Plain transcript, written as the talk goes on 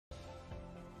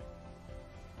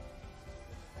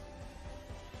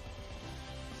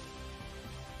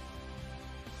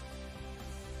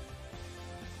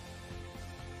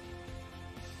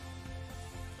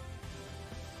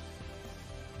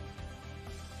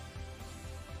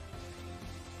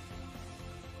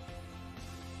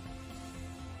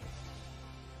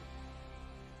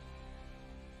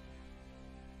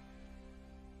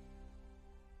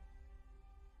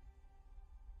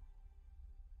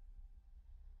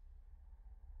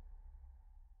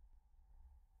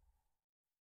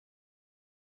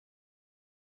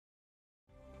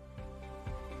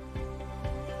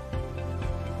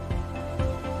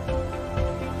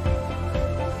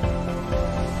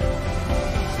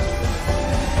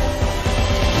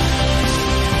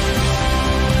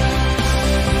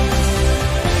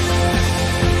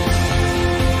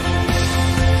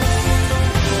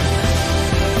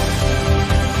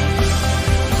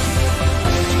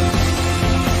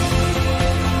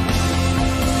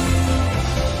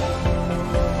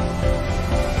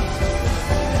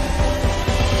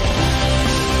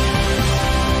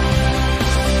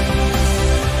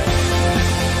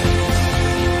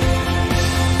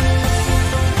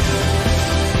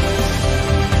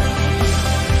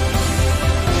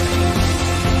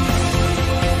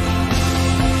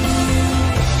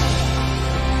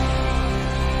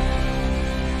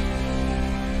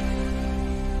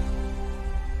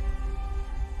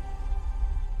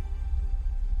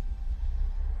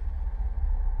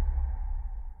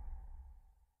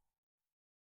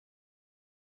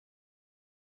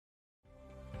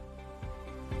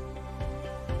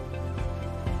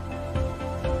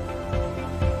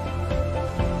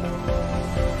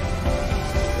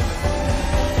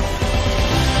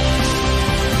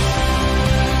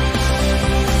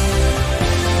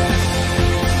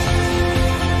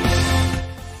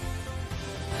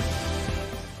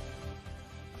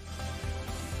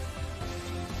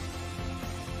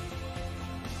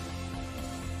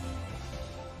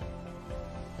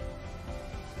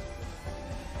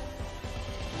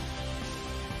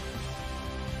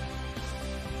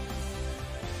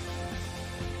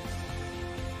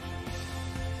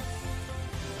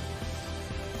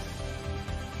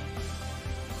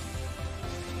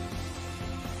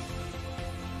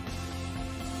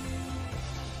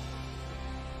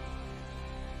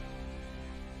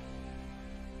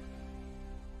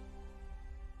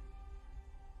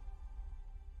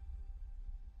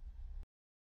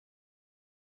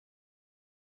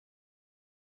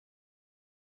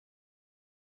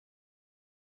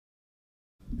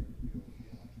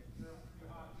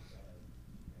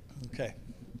Okay.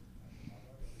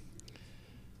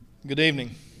 Good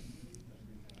evening.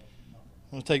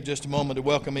 I want to take just a moment to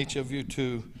welcome each of you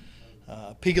to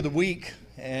Peak of the Week,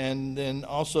 and then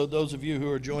also those of you who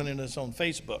are joining us on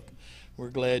Facebook.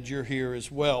 We're glad you're here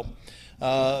as well.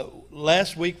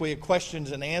 Last week we had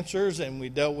questions and answers, and we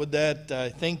dealt with that, I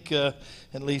think, at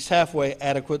least halfway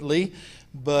adequately.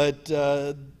 But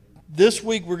this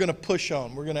week we're going to push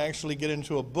on. We're going to actually get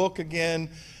into a book again.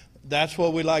 That's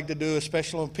what we like to do,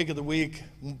 especially on Peak of the Week,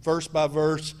 verse by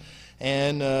verse.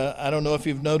 And I don't know if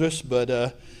you've noticed,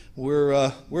 but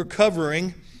we're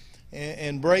covering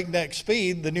in breakneck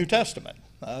speed the New Testament,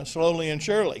 slowly and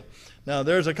surely. Now,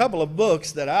 there's a couple of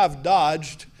books that I've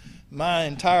dodged my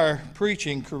entire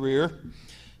preaching career,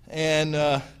 and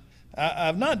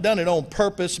I've not done it on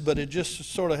purpose, but it just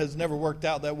sort of has never worked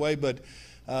out that way. But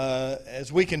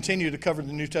as we continue to cover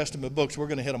the New Testament books, we're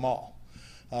going to hit them all.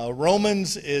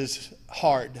 Romans is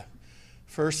hard.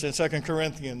 1st and 2nd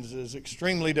Corinthians is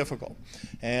extremely difficult.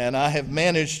 And I have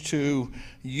managed to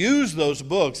use those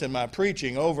books in my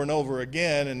preaching over and over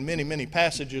again, and many, many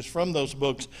passages from those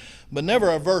books, but never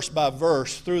a verse by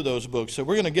verse through those books. So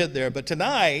we're going to get there. But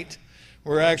tonight,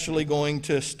 we're actually going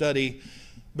to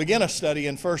begin a study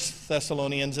in 1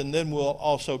 Thessalonians, and then we'll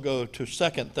also go to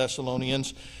 2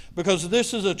 Thessalonians, because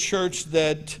this is a church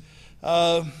that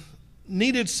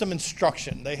needed some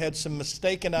instruction. They had some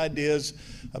mistaken ideas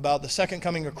about the second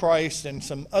coming of Christ and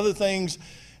some other things,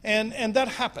 and that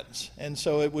happens. And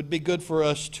so it would be good for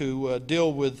us to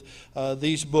deal with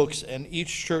these books, and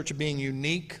each church being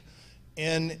unique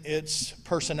in its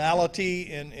personality,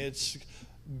 in its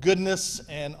goodness,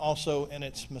 and also in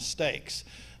its mistakes.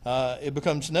 It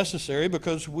becomes necessary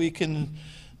because we can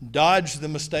dodge the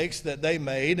mistakes that they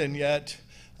made and yet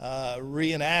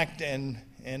reenact and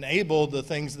enable the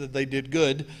things that they did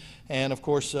good. And of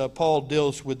course, Paul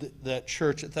deals with that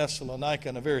church at Thessalonica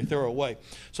in a very thorough way.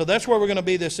 So that's where we're going to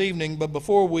be this evening. But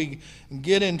before we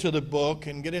get into the book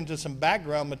and get into some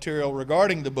background material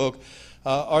regarding the book,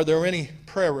 are there any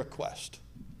prayer requests?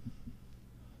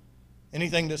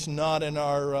 Anything that's not in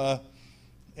our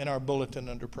bulletin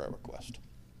under prayer request?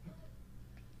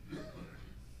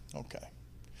 Okay.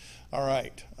 All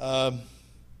right.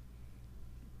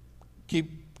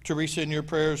 Keep Teresa in your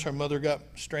prayers. Her mother got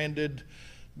stranded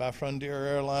by Frontier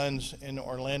Airlines in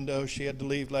Orlando. She had to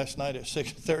leave last night at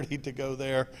 6:30 to go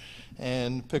there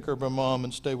and pick up her mom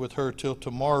and stay with her till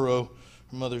tomorrow.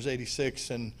 Her mother's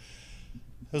 86, and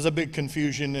it was a big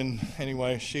confusion. And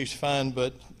anyway, she's fine,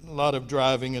 but a lot of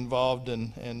driving involved,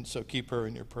 and so keep her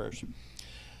in your prayers.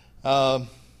 Also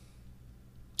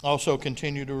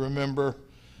continue to remember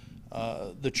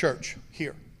the church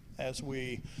here as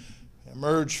we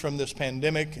emerge from this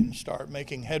pandemic and start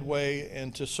making headway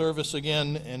into service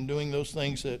again and doing those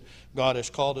things that God has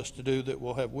called us to do, that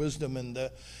we'll have wisdom in the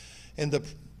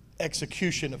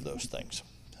execution of those things.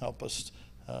 Help us,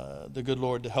 the good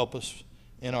Lord, to help us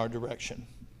in our direction.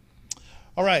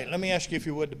 All right, let me ask you if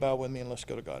you would to bow with me, and let's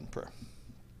go to God in prayer.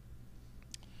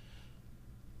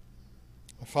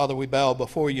 Father, we bow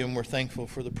before you, and we're thankful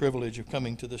for the privilege of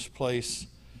coming to this place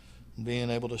and being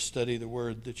able to study the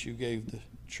word that you gave the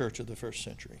church of the first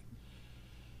century.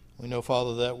 We know,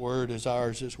 Father, that word is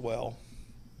ours as well,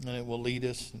 and it will lead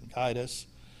us and guide us.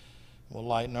 It will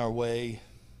lighten our way.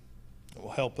 It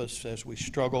will help us as we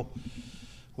struggle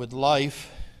with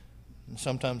life, and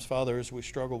sometimes, Father, as we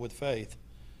struggle with faith.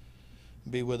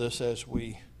 Be with us as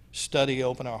we study,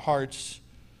 open our hearts,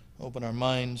 open our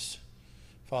minds.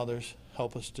 Fathers,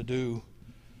 help us to do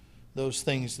those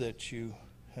things that you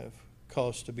have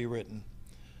caused to be written.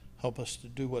 Help us to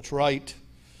do what's right.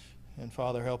 And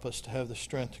Father, help us to have the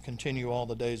strength to continue all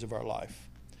the days of our life.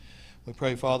 We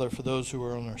pray, Father, for those who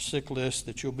are on our sick list,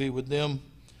 that you'll be with them,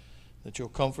 that you'll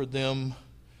comfort them,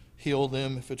 heal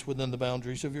them if it's within the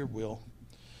boundaries of your will.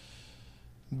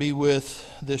 Be with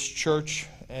this church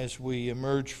as we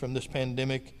emerge from this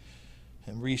pandemic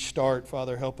and restart.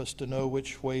 Father, help us to know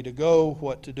which way to go,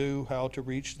 what to do, how to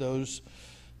reach those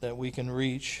that we can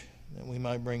reach, that we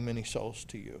might bring many souls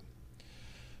to you.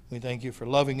 We thank you for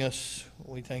loving us.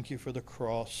 We thank you for the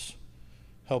cross.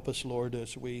 Help us, Lord,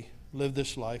 as we live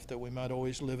this life, that we might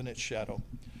always live in its shadow.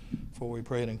 For we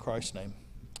pray it in Christ's name.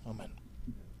 Amen.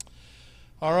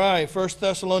 All right, 1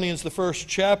 Thessalonians, the first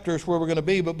chapter is where we're going to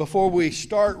be. But before we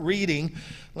start reading,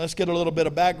 let's get a little bit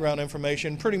of background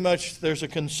information. Pretty much there's a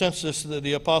consensus that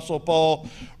the Apostle Paul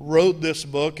wrote this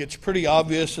book. It's pretty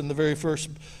obvious in the very first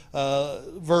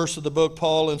verse of the book,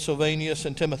 Paul and Silvanus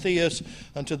and Timotheus,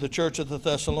 unto the church of the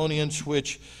Thessalonians,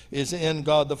 which is in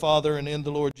God the Father and in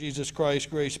the Lord Jesus Christ,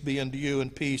 grace be unto you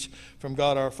and peace from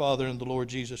God our Father and the Lord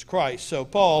Jesus Christ. So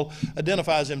Paul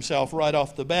identifies himself right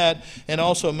off the bat and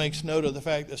also makes note of the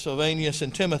fact that Silvanus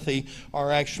and Timothy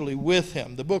are actually with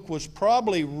him. The book was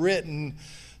probably written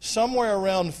somewhere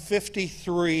around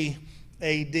 53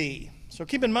 AD. So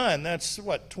keep in mind, that's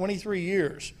 23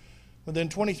 years. Within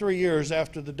 23 years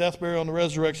after the death, burial, and the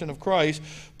resurrection of Christ,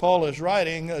 Paul is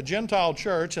writing a Gentile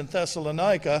church in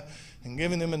Thessalonica and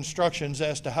giving them instructions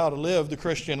as to how to live the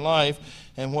Christian life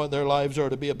and what their lives are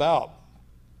to be about.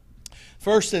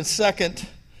 First and Second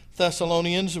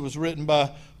Thessalonians was written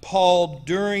by Paul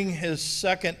during his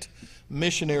second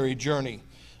missionary journey.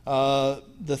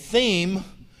 The theme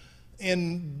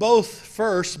in both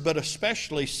first, but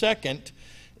especially second,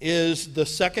 is the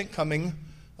second coming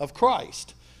of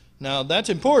Christ. Now, that's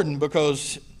important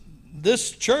because this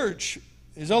church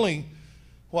is only,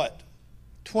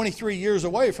 23 years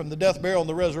away from the death, burial, and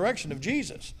the resurrection of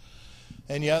Jesus.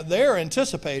 And yet they're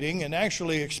anticipating and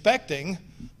actually expecting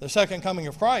the second coming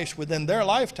of Christ within their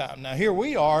lifetime. Now, here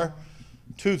we are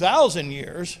 2,000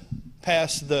 years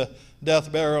past the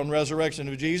death, burial, and resurrection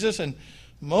of Jesus, and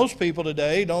most people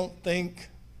today don't think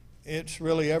it's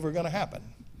really ever going to happen.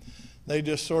 They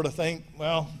just sort of think,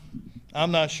 well,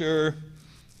 I'm not sure.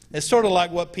 It's sort of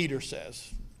like what Peter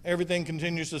says. Everything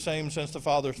continues the same since the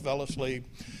fathers fell asleep.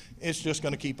 It's just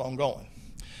going to keep on going.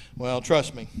 Well,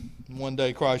 trust me, one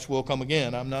day Christ will come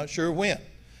again. I'm not sure when,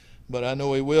 but I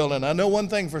know he will. And I know one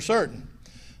thing for certain.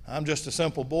 I'm just a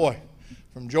simple boy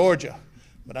from Georgia,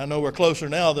 but I know we're closer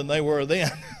now than they were then.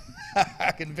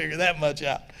 I can figure that much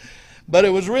out. But it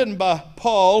was written by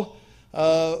Paul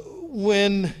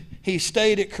when he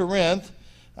stayed at Corinth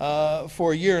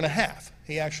for a year and a half.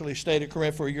 He actually stayed at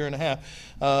Corinth for a year and a half.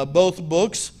 Both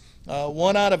books,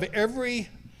 one out of every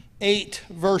 8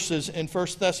 verses in 1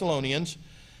 Thessalonians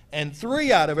and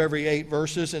 3 out of every 8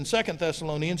 verses in 2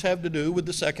 Thessalonians have to do with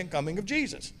the second coming of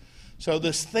Jesus. So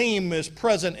this theme is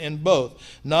present in both.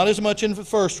 Not as much in the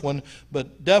first one,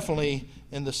 but definitely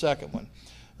in the second one.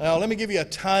 Now, let me give you a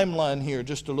timeline here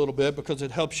just a little bit because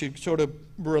it helps you sort of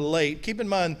relate. Keep in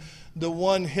mind, the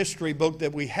one history book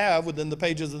that we have within the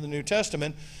pages of the New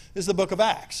Testament is the book of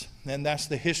Acts. And that's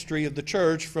the history of the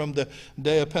church from the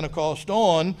day of Pentecost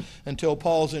on until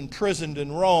Paul's imprisoned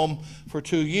in Rome for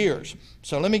 2 years.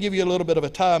 So let me give you a little bit of a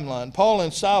timeline. Paul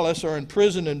and Silas are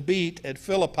imprisoned and beat at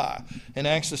Philippi in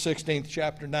Acts the 16th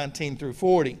chapter 19 through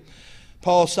 40.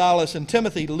 Paul, Silas, and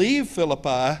Timothy leave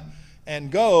Philippi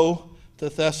and go to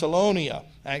Thessalonica,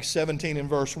 Acts 17 and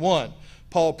verse 1.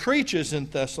 Paul preaches in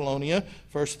Thessalonica,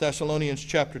 1 Thessalonians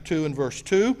chapter 2 and verse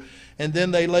 2. And then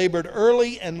they labored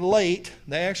early and late.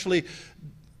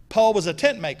 Paul was a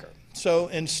tent maker. So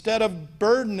instead of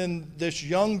burdening this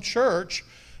young church,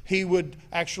 he would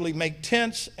actually make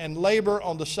tents and labor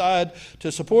on the side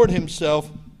to support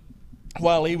himself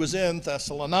while he was in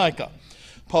Thessalonica.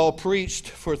 Paul preached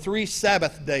for 3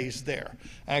 Sabbath days there.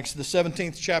 Acts the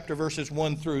 17th chapter verses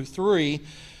 1 through 3.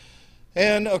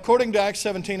 And according to Acts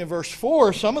 17 and verse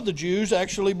 4, some of the Jews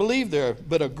actually believed there,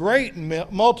 but a great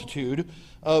multitude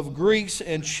of Greeks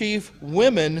and chief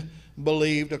women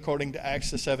believed, according to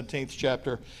Acts the 17th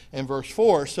chapter and verse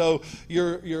 4. So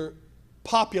your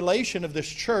population of this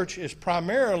church is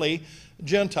primarily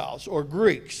Gentiles or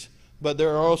Greeks, but there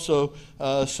are also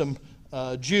some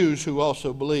Jews who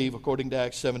also believe, according to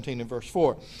Acts 17 and verse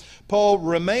 4. Paul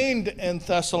remained in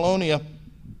Thessalonica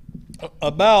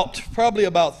probably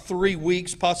about 3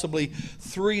 weeks, possibly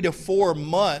 3 to 4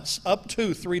 months, up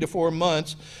to 3 to 4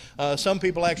 months. Some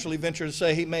people actually venture to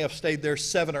say he may have stayed there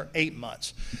 7 or 8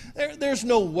 months. There's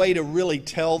no way to really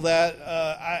tell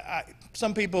that.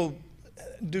 Some people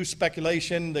do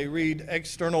speculation. They read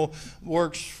external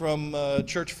works from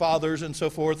church fathers and so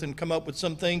forth and come up with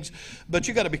some things. But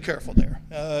you got to be careful there.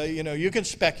 You can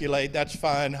speculate. That's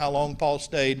fine how long Paul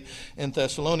stayed in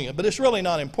Thessalonica. But it's really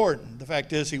not important. The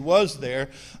fact is he was there.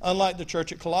 Unlike the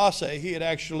church at Colossae, he had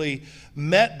actually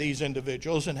met these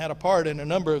individuals and had a part in a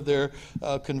number of their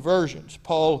conversions.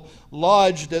 Paul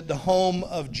lodged at the home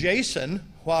of Jason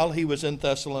while he was in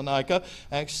Thessalonica,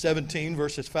 Acts 17,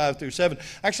 verses 5 through 7.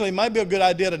 Actually, it might be a good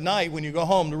idea tonight when you go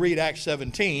home to read Acts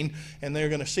 17, and they're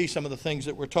going to see some of the things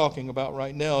that we're talking about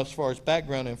right now as far as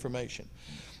background information.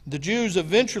 The Jews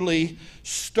eventually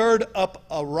stirred up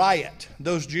a riot.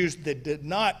 Those Jews that did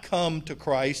not come to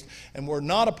Christ and were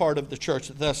not a part of the church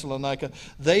at Thessalonica,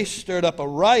 they stirred up a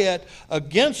riot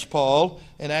against Paul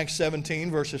in Acts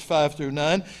 17, verses 5 through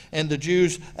 9. And the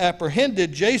Jews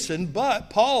apprehended Jason,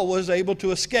 but Paul was able to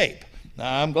escape.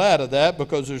 Now, I'm glad of that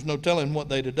because there's no telling what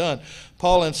they'd have done.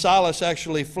 Paul and Silas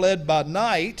actually fled by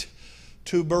night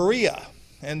to Berea.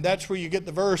 And that's where you get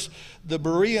the verse, the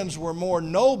Bereans were more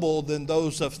noble than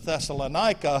those of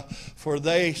Thessalonica, for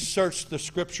they searched the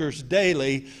scriptures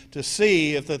daily to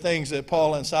see if the things that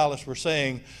Paul and Silas were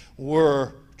saying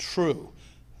were true.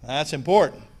 That's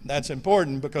important. That's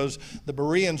important because the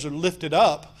Bereans are lifted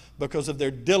up because of their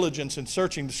diligence in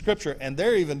searching the scripture, and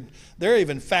they're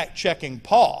even fact-checking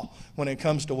Paul when it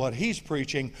comes to what he's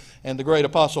preaching, and the great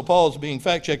apostle Paul is being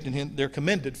fact-checked, and they're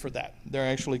commended for that.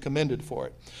 They're actually commended for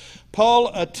it. Paul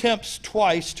attempts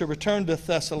twice to return to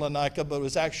Thessalonica, but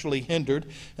was actually hindered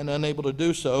and unable to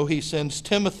do so. He sends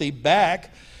Timothy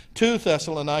back to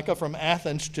Thessalonica from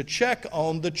Athens to check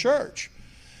on the church.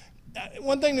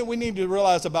 One thing that we need to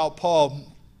realize about Paul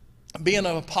being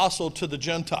an apostle to the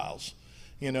Gentiles,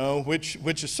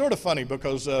 which is sort of funny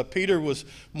because Peter was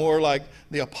more like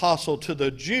the apostle to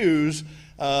the Jews,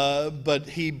 but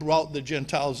he brought the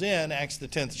Gentiles in, Acts the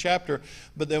 10th chapter.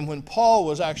 But then when Paul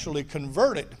was actually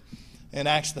converted in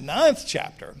Acts the 9th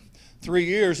chapter, 3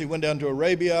 years he went down to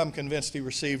Arabia. I'm convinced he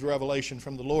received revelation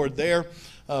from the Lord there.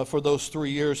 For those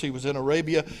 3 years he was in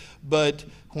Arabia. But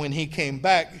when he came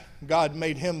back, God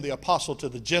made him the apostle to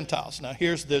the Gentiles. Now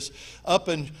here's this up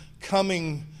and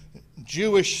coming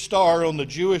Jewish star on the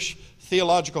Jewish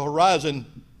theological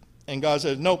horizon, and God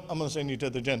says, nope, I'm going to send you to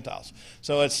the Gentiles.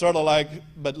 So it's sort of like,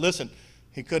 but listen,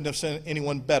 he couldn't have sent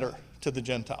anyone better to the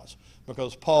Gentiles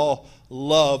because Paul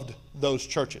loved those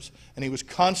churches, and he was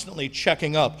constantly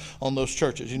checking up on those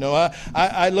churches.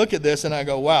 I look at this and I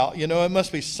go, wow, it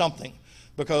must be something,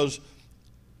 because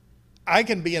I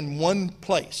can be in one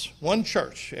place, one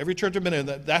church, every church I've been in,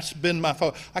 that's been my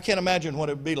focus. I can't imagine what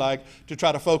it would be like to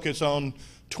try to focus on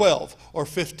 12 or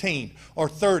 15 or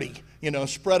 30,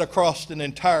 spread across an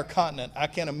entire continent. I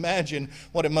can't imagine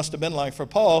what it must have been like for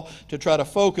Paul to try to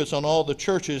focus on all the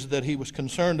churches that he was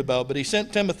concerned about. But he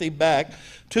sent Timothy back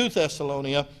to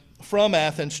Thessalonica from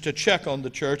Athens to check on the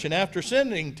church. And after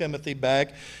sending Timothy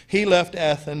back, he left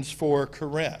Athens for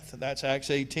Corinth. That's Acts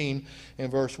 18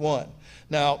 and verse 1.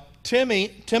 Now,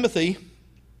 Timothy,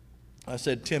 I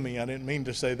said Timmy. I didn't mean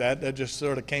to say that. That just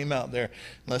sort of came out there.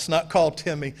 Let's not call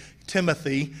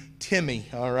Timothy, Timmy,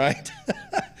 all right?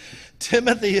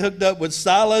 Timothy hooked up with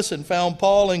Silas and found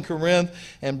Paul in Corinth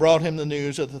and brought him the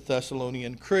news of the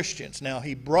Thessalonian Christians. Now,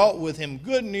 he brought with him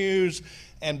good news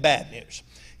and bad news.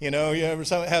 You ever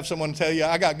have someone tell you,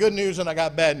 I got good news and I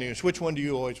got bad news. Which one do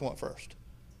you always want first?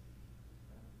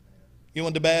 You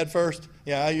want the bad first?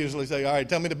 Yeah, I usually say, all right,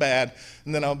 tell me the bad,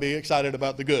 and then I'll be excited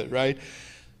about the good, right?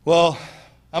 Well,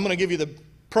 I'm going to give you the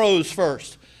pros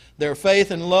first. Their faith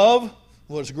and love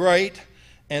was great,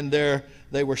 and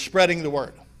they were spreading the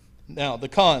word. Now, the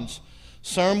cons.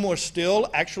 Some were still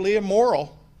actually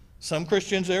immoral. Some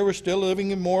Christians there were still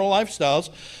living immoral lifestyles.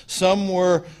 Some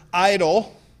were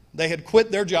idle. They had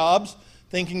quit their jobs,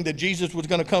 thinking that Jesus was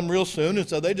going to come real soon, and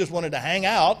so they just wanted to hang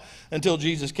out until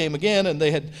Jesus came again, and they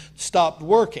had stopped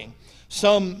working.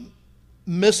 Some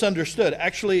misunderstood.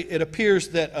 Actually, it appears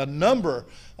that a number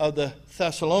of the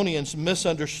Thessalonians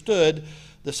misunderstood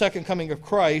the second coming of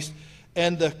Christ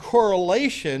and the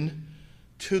correlation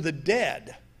to the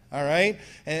dead. All right?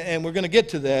 And we're going to get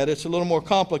to that. It's a little more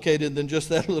complicated than just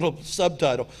that little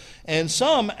subtitle. And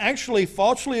some actually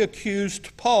falsely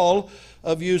accused Paul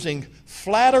of using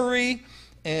flattery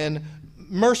and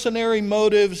mercenary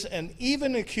motives, and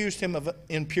even accused him of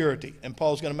impurity. And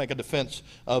Paul's going to make a defense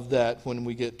of that when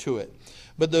we get to it.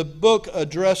 But the book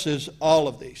addresses all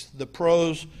of these, the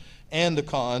pros and the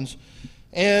cons.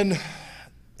 And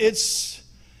it's,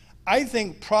 I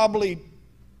think, probably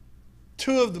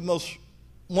two of the most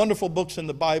wonderful books in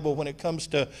the Bible when it comes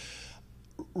to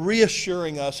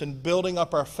reassuring us and building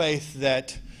up our faith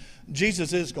that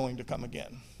Jesus is going to come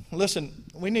again. Listen,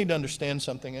 we need to understand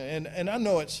something, and I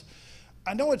know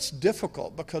it's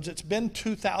difficult because it's been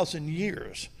 2,000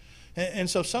 years. And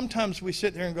so sometimes we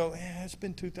sit there and go, it's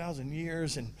been 2,000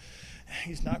 years and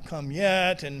he's not come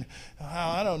yet, and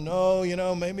I don't know,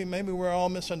 maybe we're all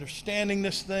misunderstanding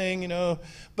this thing,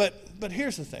 But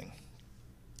here's the thing.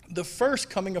 The first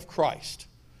coming of Christ,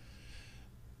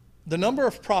 the number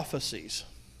of prophecies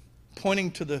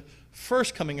pointing to the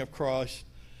first coming of Christ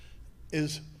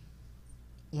is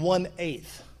 1/8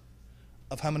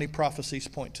 of how many prophecies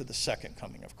point to the second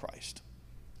coming of Christ.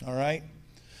 All right?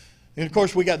 And of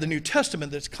course, we got the New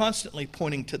Testament that's constantly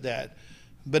pointing to that.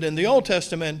 But in the Old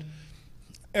Testament,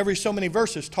 every so many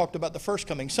verses talked about the first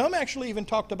coming. Some actually even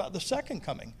talked about the second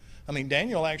coming. I mean,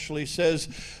 Daniel actually says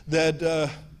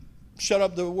that shut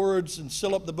up the words and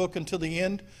seal up the book until the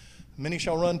end. Many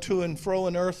shall run to and fro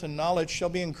in earth, and knowledge shall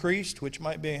be increased, which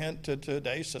might be a hint to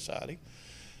today's society.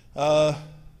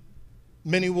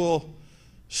 Many will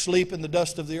sleep in the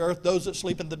dust of the earth. Those that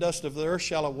sleep in the dust of the earth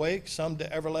shall awake, some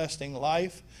to everlasting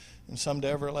life, and some to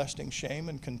everlasting shame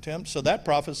and contempt. So that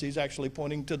prophecy is actually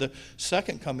pointing to the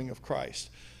second coming of Christ.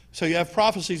 So you have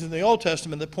prophecies in the Old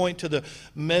Testament that point to the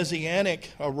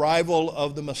messianic arrival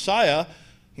of the Messiah.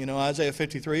 You know, Isaiah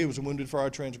 53, he was wounded for our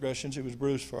transgressions, he was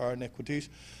bruised for our iniquities.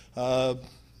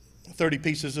 30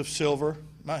 pieces of silver,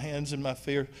 my hands and my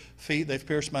feet, they've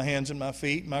pierced my hands and my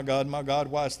feet. My God,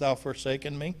 why hast thou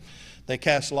forsaken me? They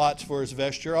cast lots for his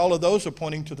vesture. All of those are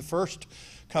pointing to the first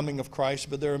coming of Christ,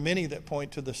 but there are many that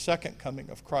point to the second coming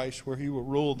of Christ, where he will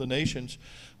rule the nations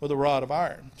with a rod of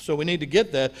iron. So we need to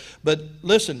get that. But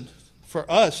listen, for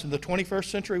us in the 21st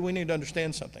century, we need to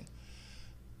understand something.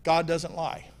 God doesn't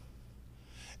lie.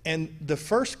 And the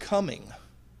first coming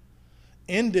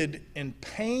ended in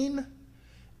pain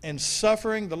and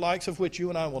suffering, the likes of which you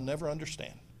and I will never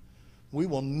understand. We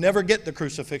will never get the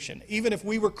crucifixion. Even if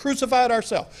we were crucified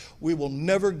ourselves, we will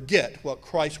never get what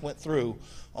Christ went through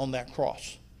on that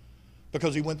cross,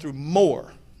 because he went through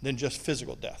more than just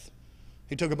physical death.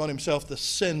 He took upon himself the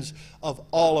sins of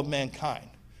all of mankind.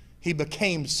 He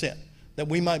became sin, that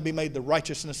we might be made the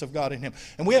righteousness of God in him.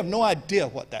 And we have no idea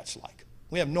what that's like.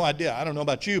 We have no idea. I don't know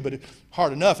about you, but it's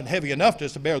hard enough and heavy enough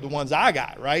just to bear the ones I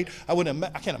got, right? I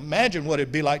can't imagine what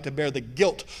it'd be like to bear the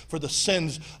guilt for the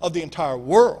sins of the entire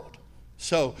world.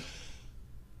 So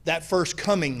that first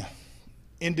coming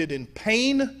ended in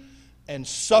pain and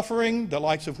suffering, the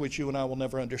likes of which you and I will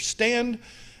never understand.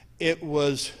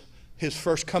 His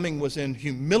first coming was in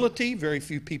humility. Very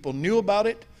few people knew about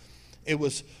it. It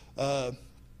was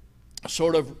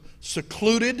sort of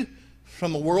secluded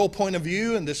from a world point of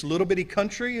view in this little bitty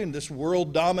country, in this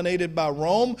world dominated by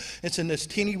Rome. It's in this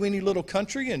teeny weeny little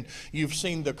country, and you've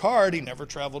seen the card. He never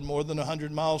traveled more than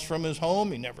 100 miles from his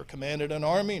home. He never commanded an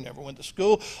army. He never went to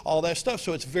school, all that stuff.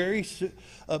 So it's very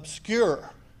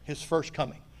obscure, his first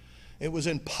coming. It was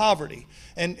in poverty.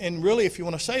 And really, if you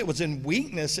want to say, it was in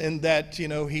weakness, in that, you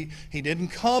know, he didn't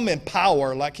come in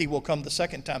power like he will come the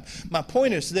second time. My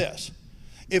point is this.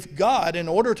 If God, in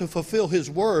order to fulfill his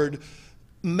word,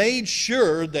 made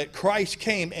sure that Christ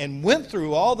came and went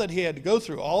through all that he had to go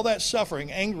through, all that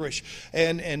suffering, anguish,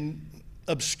 and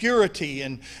obscurity,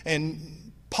 and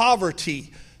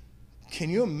poverty, can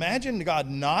you imagine God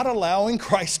not allowing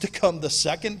Christ to come the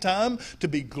second time to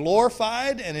be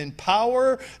glorified and in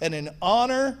power and in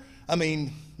honor? I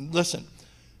mean, listen,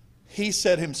 he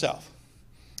said himself,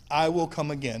 I will come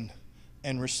again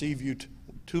and receive you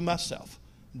to myself,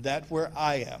 that where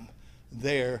I am,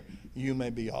 there you may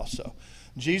be also.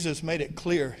 Jesus made it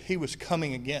clear he was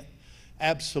coming again.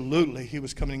 Absolutely, he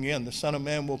was coming again. The Son of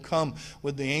Man will come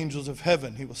with the angels of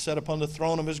heaven. He will sit upon the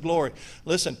throne of his glory.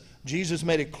 Listen, Jesus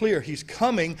made it clear he's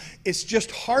coming. It's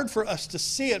just hard for us to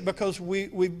see it because we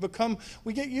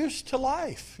get used to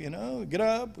life. You know, we get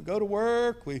up, we go to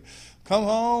work, we come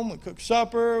home, we cook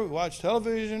supper, we watch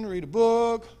television, read a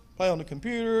book, play on the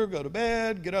computer, go to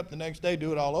bed, get up the next day,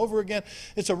 do it all over again.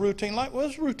 It's a routine life. Well,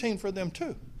 it's a routine for them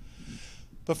too.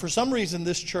 But for some reason,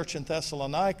 this church in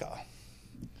Thessalonica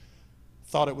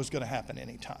thought it was going to happen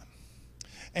anytime.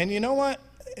 And you know what?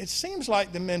 It seems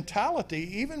like the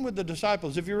mentality, even with the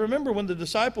disciples, if you remember when the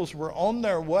disciples were on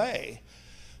their way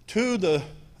to the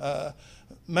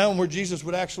mountain where Jesus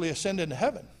would actually ascend into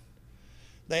heaven,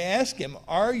 they asked him,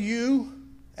 are you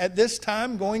at this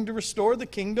time going to restore the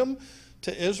kingdom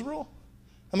to Israel?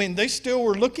 I mean, they still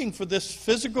were looking for this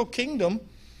physical kingdom.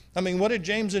 I mean, what did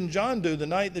James and John do the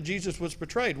night that Jesus was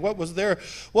betrayed? What was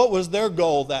their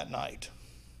goal that night?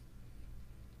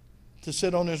 To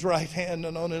sit on his right hand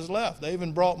and on his left. They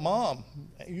even brought Mom.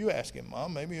 You ask him,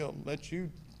 Mom, maybe he'll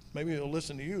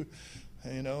listen to you.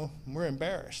 You know, we're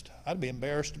embarrassed. I'd be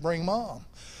embarrassed to bring Mom.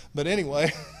 But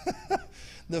anyway,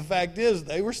 the fact is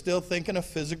they were still thinking a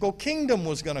physical kingdom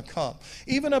was going to come,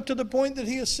 even up to the point that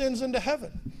he ascends into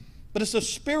heaven. But it's a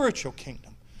spiritual kingdom.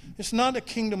 It's not a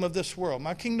kingdom of this world.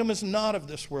 My kingdom is not of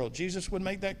this world. Jesus would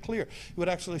make that clear. He would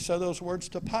actually say those words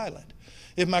to Pilate.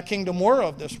 If my kingdom were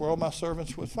of this world, my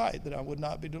servants would fight that I would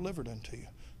not be delivered unto you.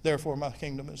 Therefore, my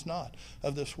kingdom is not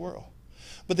of this world.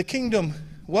 But the kingdom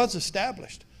was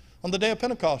established on the day of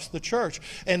Pentecost, the church.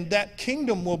 And that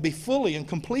kingdom will be fully and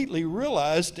completely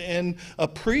realized and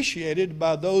appreciated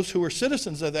by those who are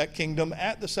citizens of that kingdom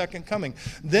at the second coming.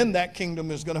 Then that kingdom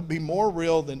is going to be more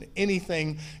real than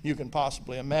anything you can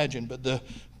possibly imagine. But the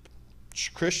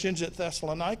Christians at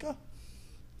Thessalonica,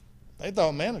 they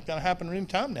thought, man, it's going to happen any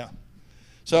time now.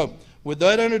 So with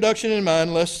that introduction in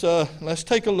mind, let's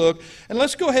take a look. And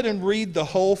let's go ahead and read the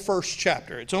whole first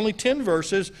chapter. It's only 10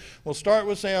 verses. We'll start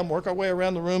with Sam, work our way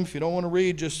around the room. If you don't want to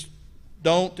read, just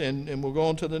don't, and we'll go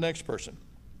on to the next person.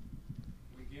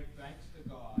 We give thanks to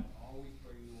God always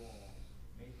for you all,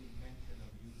 making mention of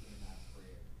you in our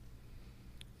prayer.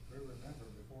 We remember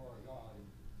before our God and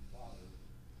Father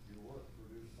your work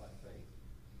produced by faith,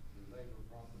 your labor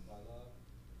prompted by love,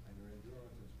 and your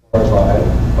endurance inspired by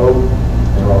hope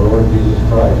in our Lord Jesus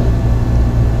Christ.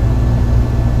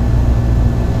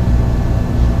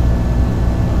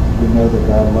 We know that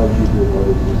God loves you, dear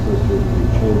brothers and sisters, and He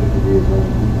chose you to be His own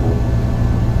people.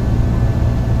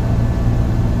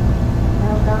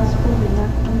 Our gospel did not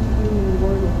come to you in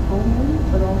word only,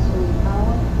 but also in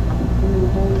power, and in the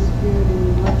Holy Spirit, and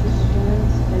in much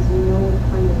assurance, as we know in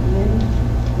kind of men,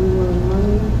 we were among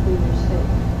you for your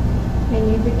sake. And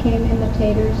you became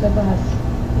imitators of us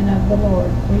and of the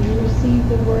Lord, for you received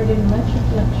the word in much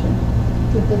affliction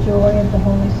with the joy of the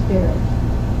Holy Spirit.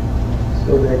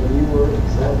 So that you were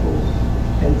examples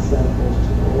and samples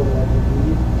to all that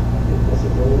believe in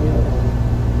Macedonia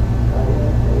and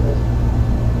Achaia.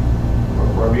 For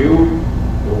from you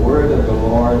the word of the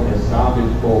Lord has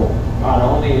sounded forth, not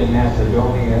only in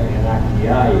Macedonia and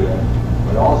Achaia,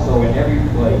 but also in every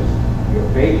place. Your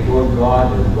faith toward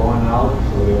God has gone out,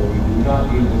 so that we do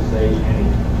not need to say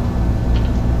anything.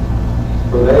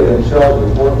 For they themselves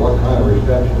report what kind of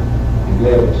reception He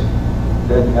gave us,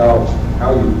 then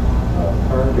how you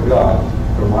turned to God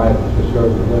from idols to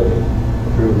serve the living,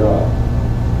 true God.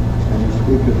 And you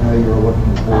speak of how you are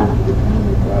looking forward to the coming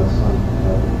of God's Son from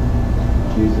heaven,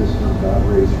 Jesus, whom God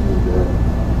raised from the dead.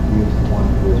 He is the one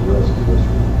who has rescued us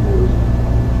from the horrors of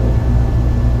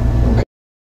judgment.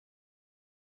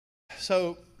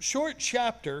 So, short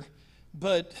chapter,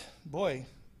 but boy,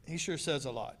 he sure says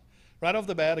a lot. Right off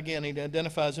the bat, again, he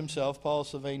identifies himself, Paul,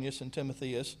 Silvanus, and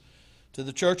Timotheus, to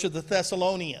the church of the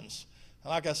Thessalonians.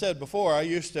 Like I said before, I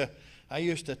used to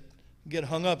get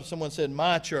hung up if someone said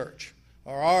my church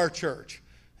or our church,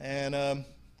 and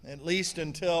at least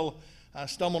until I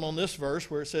stumbled on this verse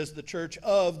where it says the church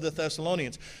of the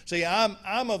Thessalonians. See,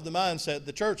 I'm of the mindset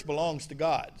the church belongs to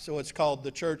God, so it's called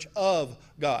the church of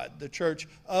God, the church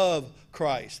of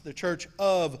Christ, the church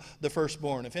of the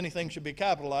firstborn. If anything should be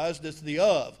capitalized, it's the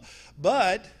of.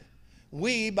 But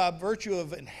we, by virtue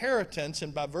of inheritance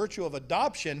and by virtue of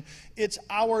adoption, it's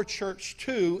our church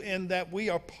too, in that we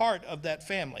are part of that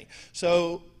family.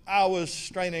 So I was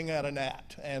straining at a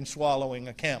gnat and swallowing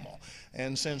a camel.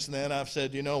 And since then, I've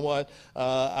said, you know what,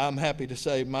 I'm happy to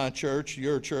say my church,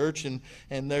 your church, and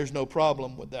there's no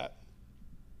problem with that.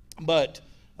 But,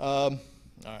 all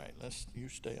right, you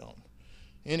stay on.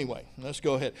 Anyway, let's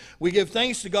go ahead. We give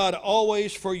thanks to God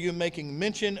always for you, making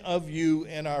mention of you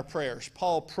in our prayers.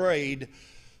 Paul prayed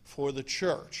for the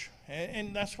church.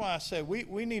 And that's why I said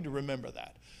we need to remember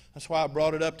that. That's why I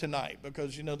brought it up tonight,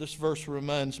 because, you know, this verse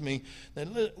reminds me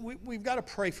that we've got to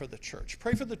pray for the church.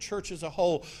 Pray for the church as a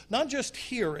whole, not just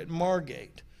here at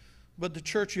Margate, but the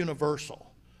church universal.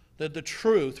 That the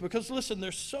truth, because listen,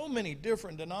 there's so many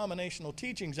different denominational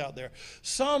teachings out there.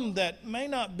 Some that may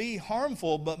not be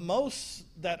harmful, but most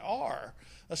that are.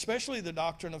 Especially the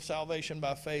doctrine of salvation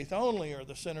by faith only, or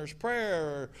the sinner's prayer,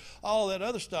 or all that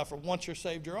other stuff, or once you're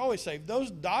saved, you're always saved.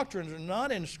 Those doctrines are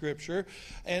not in Scripture.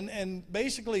 And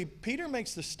basically, Peter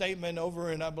makes the statement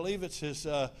over in, I believe it's his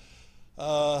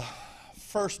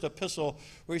first epistle,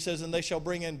 where he says, and they shall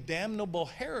bring in damnable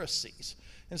heresies.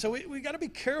 And so we got to be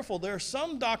careful. There are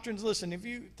some doctrines, listen, if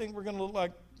you think we're going to look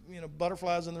like, you know,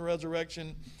 butterflies in the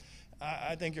resurrection,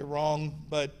 I think you're wrong,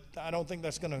 but I don't think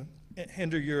that's going to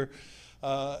hinder your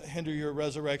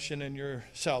resurrection and your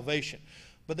salvation.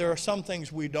 But there are some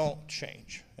things we don't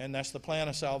change, and that's the plan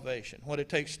of salvation, what it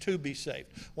takes to be saved,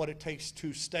 what it takes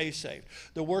to stay saved.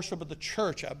 The worship of the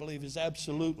church, I believe, is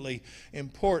absolutely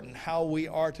important, how we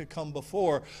are to come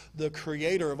before the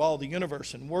creator of all the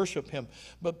universe and worship him.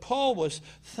 But Paul was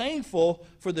thankful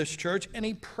for this church, and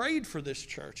he prayed for this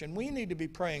church. And we need to be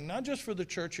praying, not just for the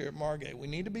church here at Margate. We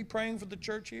need to be praying for the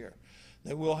church here,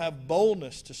 that we'll have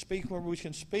boldness to speak where we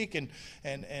can speak,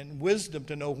 and wisdom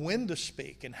to know when to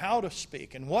speak and how to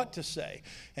speak and what to say,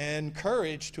 and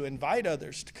courage to invite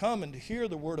others to come and to hear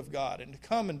the Word of God and to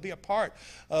come and be a part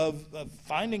of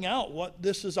finding out what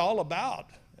this is all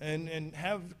about, and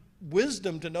have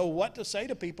wisdom to know what to say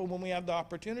to people when we have the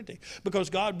opportunity. Because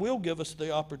God will give us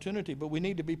the opportunity, but we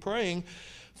need to be praying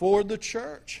for the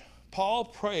church. Paul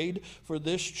prayed for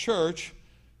this church,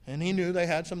 and he knew they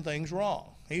had some things wrong.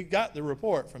 He got the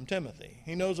report from Timothy.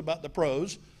 He knows about the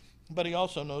pros, but he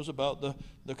also knows about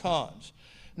the cons.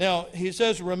 Now, he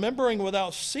says, remembering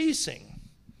without ceasing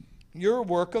your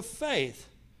work of faith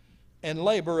and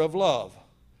labor of love,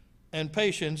 and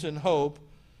patience and hope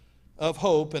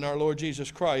in our Lord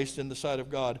Jesus Christ in the sight of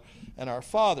God and our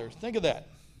Father. Think of that.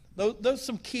 Those are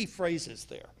some key phrases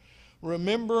there.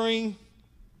 Remembering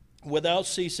without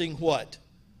ceasing what?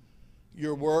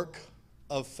 Your work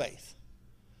of faith.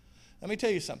 Let me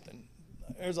tell you something.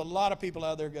 There's a lot of people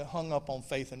out there get hung up on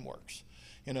faith and works.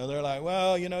 You know, they're like,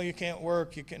 well, you know, you can't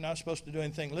work. You're not supposed to do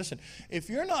anything. Listen, if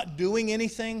you're not doing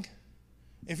anything,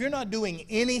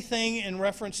 in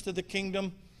reference to the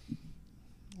kingdom,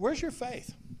 where's your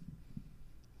faith?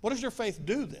 What does your faith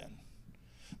do then?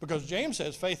 Because James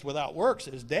says faith without works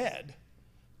is dead.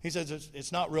 He says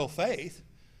it's not real faith.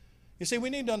 You see,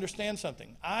 we need to understand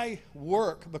something. I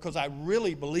work because I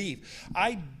really believe.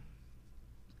 I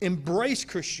embrace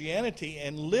Christianity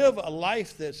and live a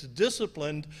life that's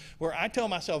disciplined, where I tell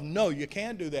myself, no, you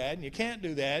can't do that, and you can't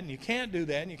do that, and you can't do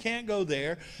that, and you can't go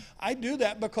there. I do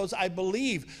that because I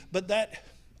believe. But that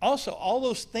also, all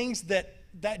those things that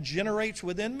generates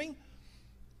within me,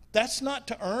 that's not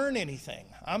to earn anything.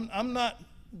 I'm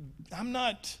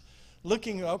not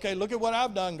looking, okay, look at what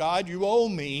I've done, God, you owe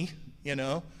me, you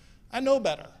know. I know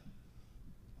better.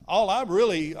 All God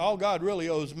really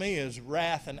owes me is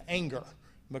wrath and anger,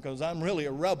 because I'm really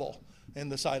a rebel in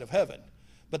the sight of heaven.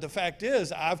 But the fact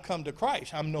is, I've come to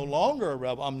Christ. I'm no longer a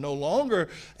rebel. I'm no longer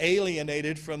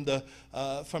alienated from the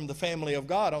family of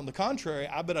God. On the contrary,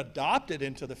 I've been adopted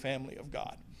into the family of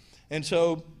God. And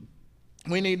so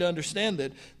we need to understand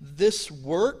that this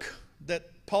work that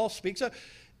Paul speaks of,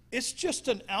 it's just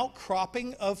an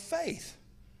outcropping of faith.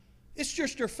 It's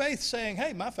just your faith saying,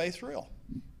 hey, my faith's real.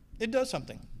 It does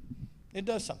something. It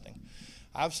does something.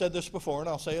 I've said this before, and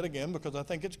I'll say it again because I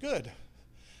think it's good.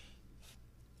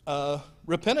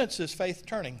 Repentance is faith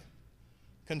turning.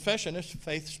 Confession is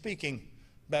faith speaking.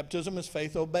 Baptism is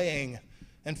faith obeying.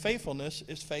 And faithfulness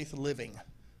is faith living.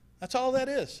 That's all that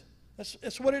is.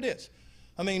 That's what it is.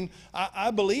 I mean,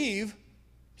 I believe,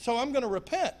 so I'm going to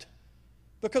repent,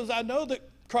 because I know that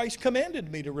Christ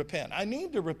commanded me to repent. I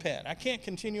need to repent. I can't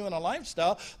continue in a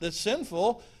lifestyle that's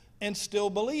sinful and still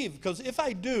believe. Because if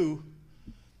I do,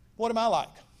 what am I like?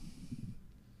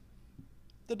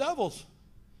 The devil's.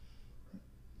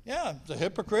 Yeah, the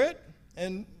hypocrite.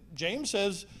 And James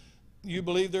says, you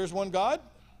believe there's one God?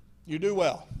 You do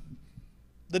well.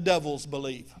 The devils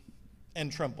believe and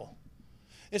tremble.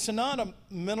 It's not a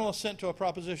mental assent to a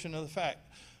proposition of the fact.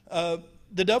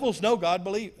 The devils know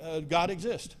God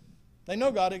exists. They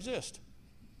know God exists,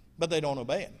 but they don't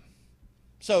obey him.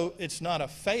 So it's not a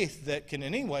faith that can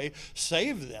in any way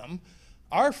save them.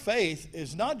 Our faith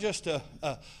is not just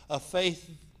a faith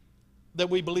that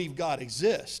we believe God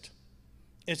exists.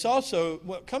 It's also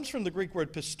what comes from the Greek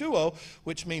word pisteuo,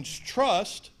 which means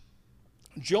trust,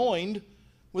 joined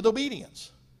with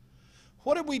obedience.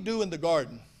 What did we do in the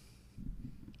garden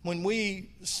when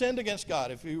we sinned against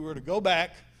God? If we were to go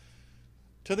back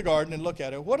to the garden and look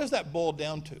at it, what does that boil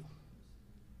down to?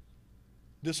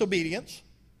 Disobedience.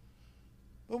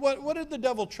 But what did the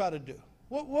devil try to do?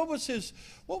 What was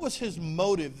his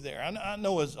motive there? I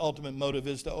know his ultimate motive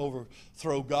is to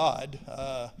overthrow God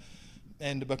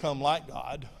and to become like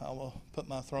God. I will put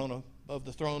my throne above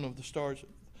the throne of the stars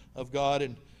of God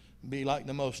and be like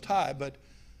the Most High. But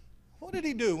what did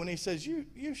he do when he says,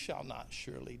 you shall not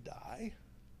surely die?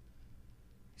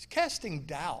 He's casting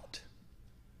doubt.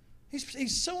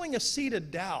 He's sowing a seed of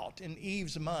doubt in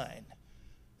Eve's mind.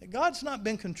 That God's not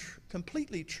been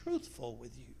completely truthful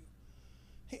with you.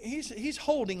 He's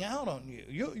holding out on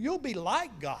you. You'll be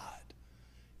like God.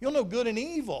 You'll know good and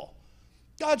evil.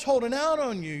 God's holding out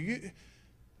on you.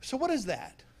 So what is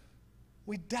that?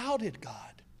 We doubted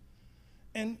God.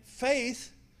 And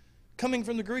faith, coming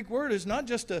from the Greek word, is not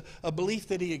just a belief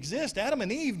that he exists. Adam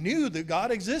and Eve knew that God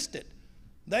existed.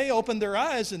 They opened their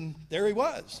eyes and there he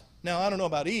was. Now, I don't know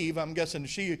about Eve. I'm guessing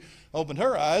she opened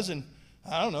her eyes and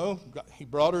I don't know, he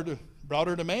brought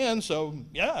her to man, so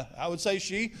yeah, I would say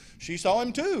she saw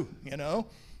him too, you know.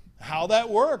 How that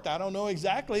worked, I don't know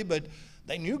exactly, but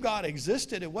they knew God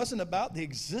existed. It wasn't about the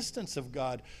existence of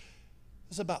God. It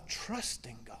was about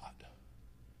trusting God.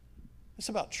 It's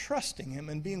about trusting him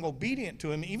and being obedient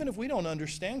to him, even if we don't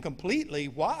understand completely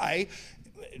why.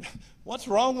 What's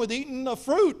wrong with eating a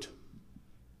fruit?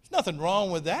 There's nothing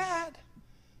wrong with that.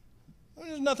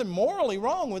 There's nothing morally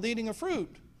wrong with eating a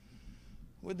fruit.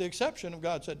 With the exception of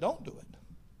God said, don't do it.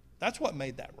 That's what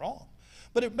made that wrong.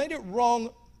 But it made it wrong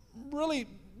really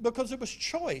because it was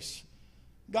choice.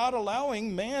 God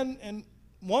allowing man and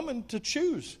woman to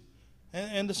choose.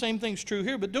 And the same thing's true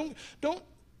here. But don't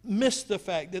miss the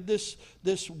fact that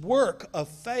this work of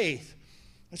faith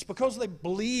It's because they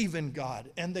believe in God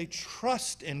and they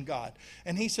trust in God.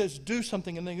 And he says, do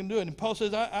something and they can do it. And Paul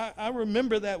says, I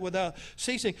remember that without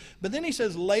ceasing. But then he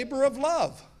says, labor of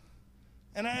love.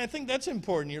 And I think that's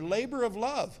important, your labor of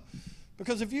love.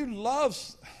 Because if you love,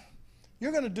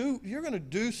 you're going to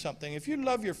do something. If you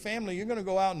love your family, you're going to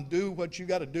go out and do what you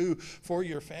got to do for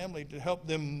your family to help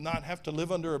them not have to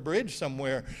live under a bridge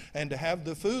somewhere and to have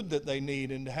the food that they need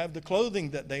and to have the clothing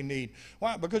that they need.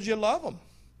 Why? Because you love them.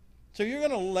 So you're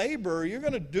going to labor, you're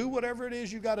going to do whatever it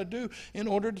is you got to do in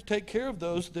order to take care of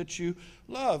those that you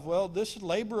love. Well, this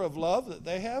labor of love that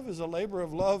they have is a labor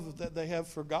of love that they have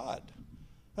for God.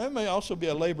 It may also be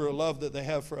a labor of love that they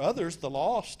have for others, the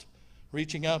lost,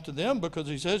 reaching out to them, because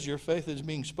he says your faith is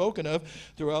being spoken of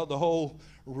throughout the whole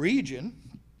region.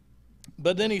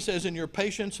 But then he says, in your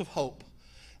patience of hope.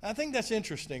 I think that's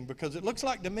interesting because it looks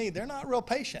like to me they're not real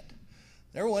patient.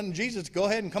 They're wanting Jesus to go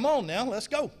ahead and come on now, let's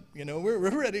go. You know, we're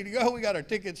ready to go. We got our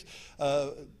tickets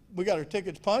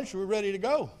punched. We're ready to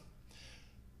go.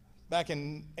 Back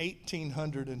in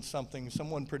 1800 and something,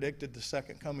 someone predicted the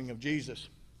second coming of Jesus.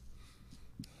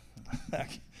 I'm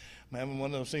having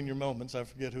one of those senior moments. I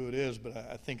forget who it is, but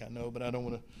I think I know, but I don't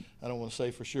want to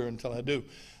say for sure until I do.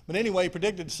 But anyway, he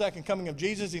predicted the second coming of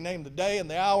Jesus. He named the day and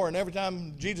the hour and every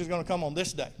time Jesus is going to come on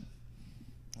this day.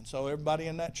 And so everybody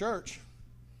in that church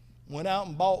went out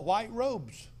and bought white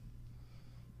robes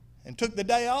and took the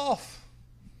day off.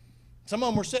 Some of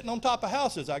them were sitting on top of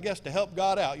houses, I guess, to help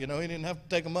God out. You know, he didn't have to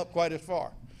take them up quite as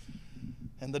far.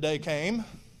 And the day came,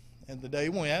 and the day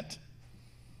went,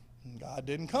 and God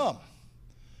didn't come.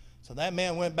 So that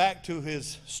man went back to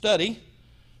his study,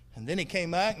 and then he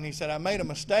came back and he said, I made a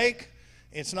mistake.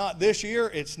 It's not this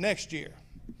year, it's next year.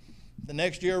 The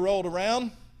next year rolled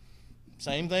around,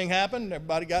 same thing happened.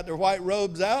 Everybody got their white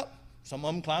robes out. Some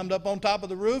of them climbed up on top of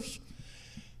the roofs,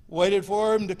 waited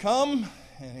for him to come,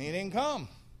 and he didn't come.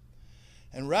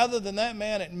 And rather than that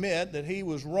man admit that he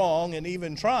was wrong in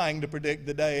even trying to predict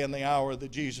the day and the hour that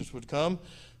Jesus would come,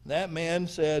 that man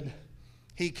said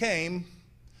he came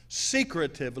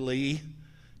secretively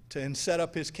to set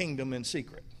up his kingdom in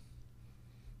secret.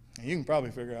 And you can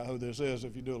probably figure out who this is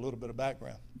if you do a little bit of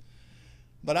background.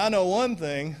 But I know one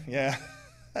thing, yeah,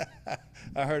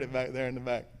 I heard it back there in the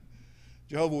back.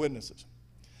 Jehovah's Witnesses.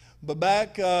 But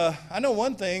I know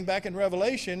one thing, back in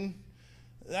Revelation,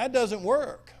 that doesn't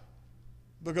work.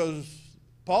 Because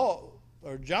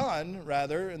John,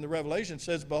 in the Revelation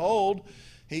says, behold,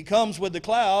 he comes with the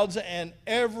clouds, and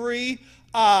every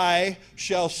eye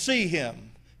shall see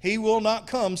him. He will not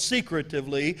come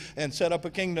secretively and set up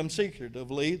a kingdom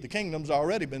secretively. The kingdom's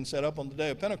already been set up on the day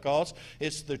of Pentecost.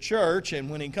 It's the church, and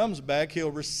when he comes back,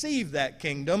 he'll receive that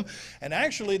kingdom. And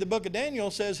actually, the book of Daniel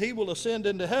says he will ascend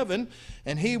into heaven,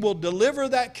 and he will deliver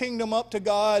that kingdom up to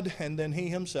God, and then he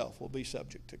himself will be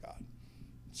subject to God.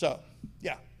 So,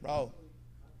 yeah, Raul.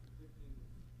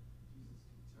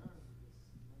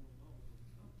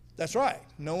 That's right.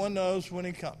 No one knows when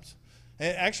he comes.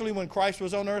 And actually, when Christ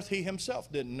was on earth, he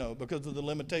himself didn't know because of the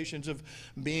limitations of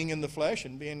being in the flesh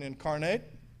and being incarnate.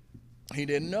 He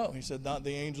didn't know. He said, not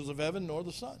the angels of heaven nor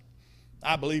the Son.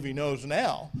 I believe he knows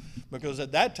now because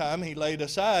at that time he laid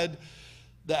aside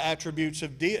the attributes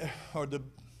of deity, or the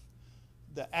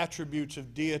attributes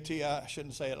of deity. I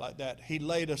shouldn't say it like that. He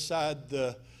laid aside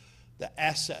the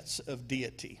assets of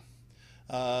deity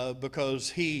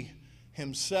because he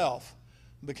himself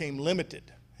became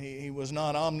limited. He was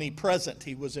not omnipresent.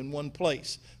 He was in one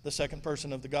place, the second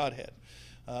person of the Godhead.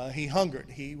 He hungered.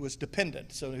 He was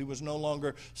dependent. So he was no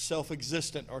longer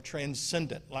self-existent or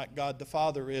transcendent like God the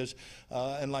Father is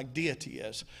and like deity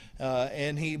is.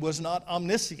 And he was not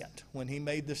omniscient. When he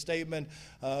made the statement,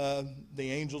 the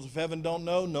angels of heaven don't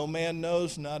know, no man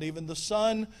knows, not even the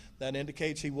Son, that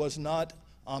indicates he was not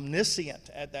omniscient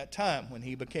at that time. When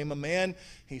he became a man,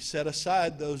 he set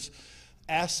aside those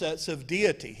assets of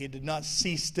deity. He did not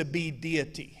cease to be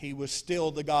deity. He was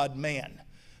still the God-man,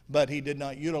 but he did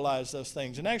not utilize those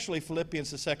things. And actually,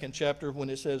 Philippians, the 2nd chapter, when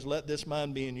it says, let this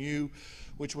mind be in you,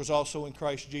 which was also in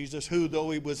Christ Jesus, who, though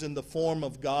he was in the form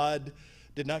of God,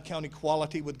 did not count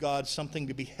equality with God something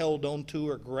to be held onto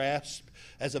or grasped,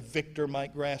 as a victor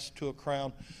might grasp to a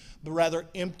crown, but rather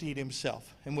emptied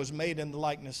himself and was made in the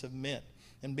likeness of men.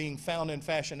 And being found in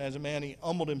fashion as a man, he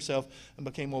humbled himself and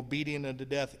became obedient unto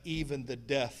death, even the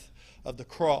death of the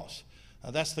cross.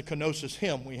 That's the kenosis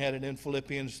hymn. We had it in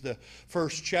Philippians, the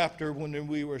 1st chapter the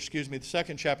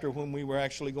 2nd chapter when we were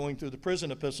actually going through the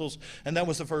prison epistles, and that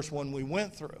was the first one we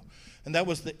went through. And that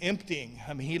was the emptying.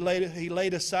 I mean, he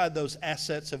laid aside those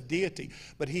assets of deity,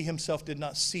 but he himself did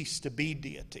not cease to be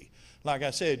deity. Like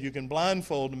I said, you can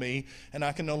blindfold me and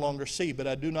I can no longer see, but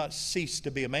I do not cease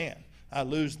to be a man. I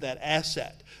lose that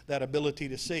asset, that ability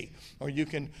to see. Or you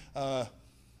can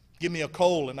give me a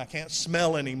cold and I can't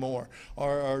smell anymore,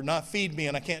 or not feed me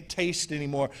and I can't taste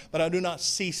anymore. But I do not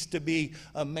cease to be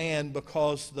a man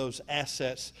because those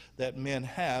assets that men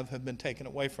have been taken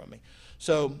away from me.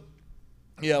 So,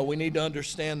 yeah, we need to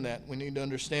understand that. We need to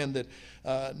understand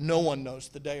that no one knows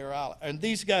the day or hour. And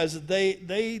these guys,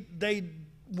 they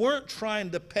weren't trying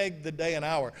to peg the day and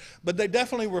hour, but they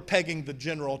definitely were pegging the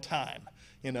general time.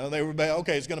 You know, they were,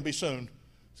 okay, it's going to be soon.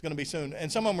 It's going to be soon.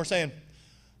 And some of them were saying,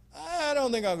 I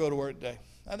don't think I'll go to work today.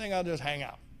 I think I'll just hang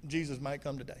out. Jesus might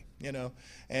come today, you know.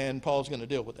 And Paul's going to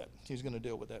deal with that. He's going to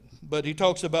deal with that. But he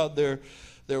talks about their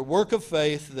work of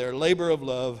faith, their labor of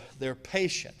love, their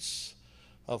patience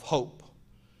of hope.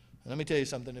 And let me tell you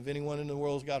something. If anyone in the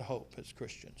world's got hope, it's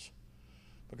Christians.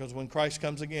 Because when Christ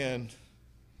comes again,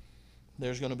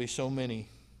 there's going to be so many,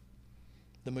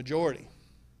 the majority,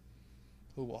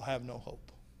 who will have no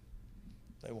hope.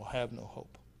 They will have no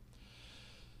hope.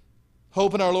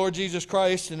 Hope in our Lord Jesus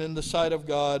Christ and in the sight of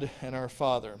God and our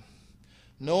Father.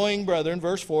 Knowing, brethren,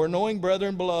 verse 4, knowing,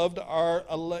 brethren, beloved,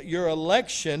 your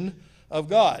election of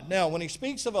God. Now, when he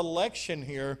speaks of election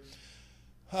here,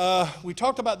 we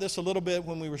talked about this a little bit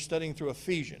when we were studying through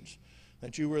Ephesians,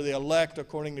 that you were the elect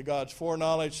according to God's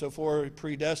foreknowledge, so forth,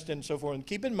 predestined, so forth. And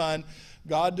keep in mind,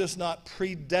 God does not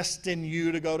predestine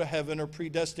you to go to heaven or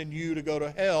predestine you to go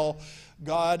to hell.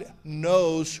 God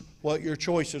knows what your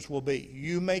choices will be.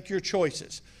 You make your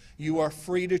choices. You are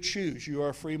free to choose. You are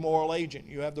a free moral agent.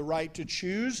 You have the right to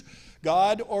choose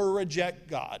God or reject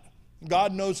God.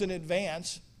 God knows in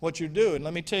advance what you're doing.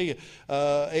 Let me tell you,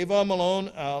 Avon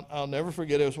Malone, I'll never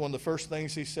forget, it was one of the first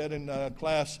things he said in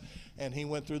class, and he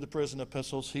went through the prison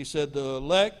epistles. He said, the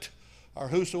elect are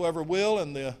whosoever will,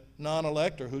 and the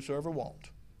non-elect are whosoever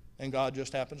won't. And God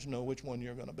just happens to know which one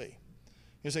you're going to be.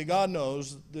 You see, God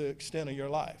knows the extent of your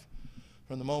life.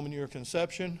 From the moment of your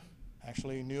conception,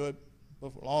 actually he knew it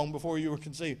long before you were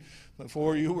conceived,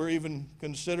 before you were even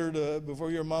considered, before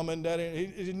your mom and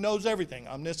daddy. He knows everything.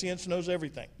 Omniscience knows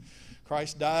everything.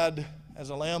 Christ died as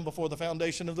a lamb before the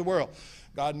foundation of the world.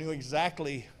 God knew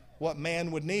exactly what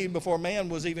man would need before man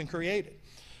was even created.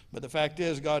 But the fact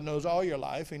is, God knows all your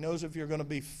life. He knows if you're going to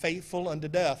be faithful unto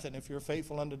death. And if you're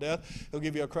faithful unto death, he'll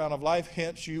give you a crown of life.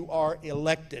 Hence, you are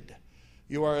elected.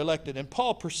 You are elected. And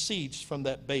Paul proceeds from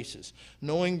that basis.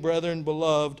 Knowing, brethren,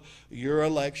 beloved, your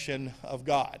election of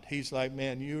God. He's like,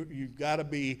 man, you've got to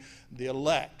be the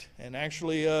elect. And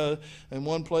actually, in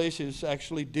one place, he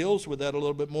actually deals with that a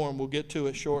little bit more, and we'll get to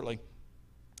it shortly.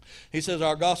 He says,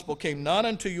 our gospel came not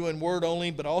unto you in word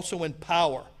only, but also in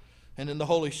power, and in the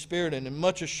Holy Spirit, and in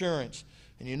much assurance.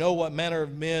 And you know what manner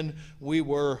of men we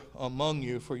were among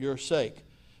you for your sake.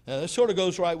 Now, this sort of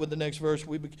goes right with the next verse.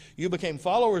 You became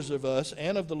followers of us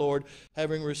and of the Lord,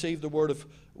 having received the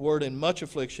word in much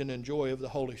affliction and joy of the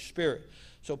Holy Spirit.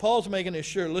 So Paul's making it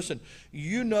sure, listen,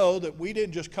 you know that we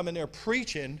didn't just come in there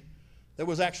preaching. There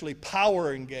was actually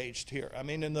power engaged here. I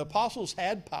mean, and the apostles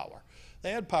had power. They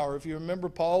had power. If you remember,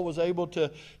 Paul was able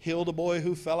to heal the boy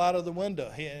who fell out of the window.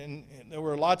 And there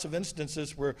were lots of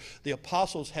instances where the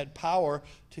apostles had power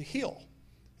to heal.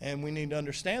 And we need to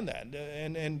understand that.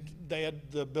 And they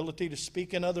had the ability to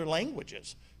speak in other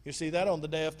languages. You see that on the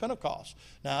day of Pentecost.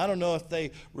 Now, I don't know if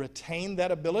they retained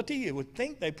that ability. You would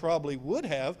think they probably would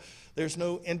have. There's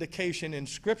no indication in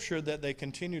Scripture that they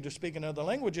continued to speak in other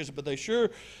languages, but they sure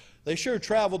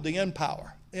traveled the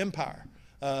empire.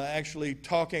 Actually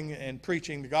talking and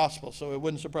preaching the gospel. So it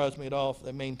wouldn't surprise me at all if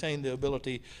they maintained the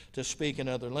ability to speak in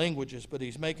other languages. But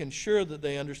he's making sure that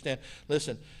they understand,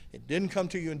 listen, it didn't come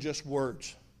to you in just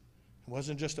words. It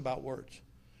wasn't just about words.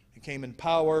 It came in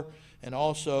power and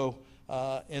also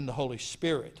in the Holy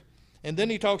Spirit. And then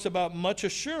he talks about much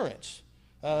assurance.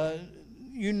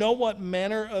 You know what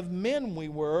manner of men we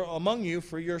were among you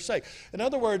for your sake. In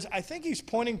other words, I think he's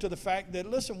pointing to the fact that,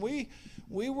 listen, we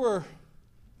were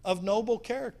of noble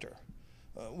character.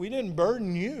 We didn't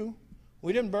burden you.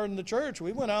 We didn't burden the church.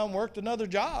 We went out and worked another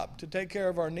job to take care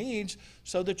of our needs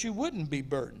so that you wouldn't be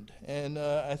burdened. And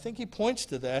I think he points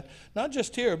to that, not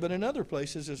just here, but in other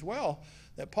places as well,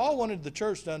 that Paul wanted the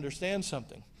church to understand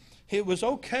something. It was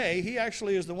okay. He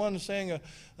actually is the one saying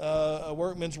a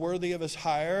workman's worthy of his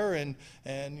hire,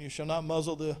 and you shall not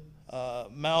muzzle the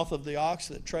mouth of the ox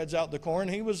that treads out the corn.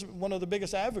 He was one of the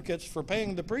biggest advocates for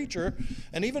paying the preacher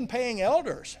and even paying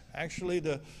elders. Actually,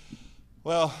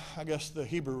 I guess the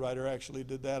Hebrew writer actually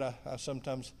did that. I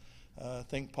sometimes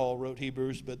think Paul wrote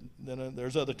Hebrews, but then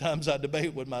there's other times I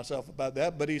debate with myself about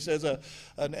that. But he says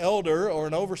an elder or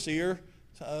an overseer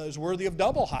is worthy of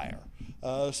double hire.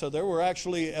 So there were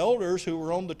actually elders who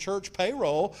were on the church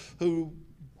payroll who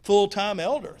full-time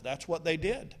elder. That's what they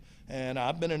did. And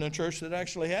I've been in a church that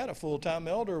actually had a full-time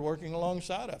elder working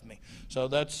alongside of me. So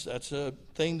that's a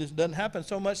thing that doesn't happen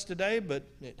so much today, but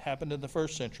it happened in the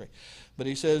first century. But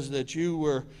he says that you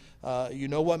were, you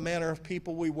know what manner of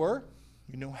people we were.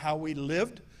 You know how we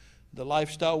lived, the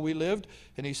lifestyle we lived.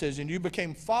 And he says, and you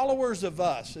became followers of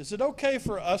us. Is it okay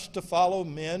for us to follow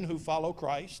men who follow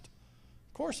Christ?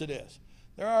 Of course it is.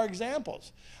 There are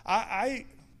examples. I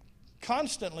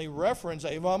constantly reference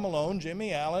Avon Malone,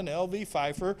 Jimmy Allen, L.V.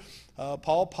 Pfeiffer,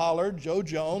 Paul Pollard, Joe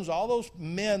Jones, all those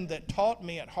men that taught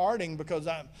me at Harding, because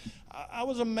I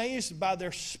was amazed by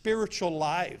their spiritual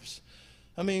lives.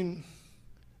 I mean,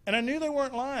 and I knew they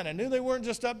weren't lying. I knew they weren't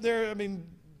just up there. I mean,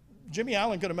 Jimmy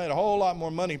Allen could have made a whole lot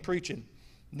more money preaching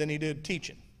than he did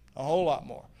teaching, a whole lot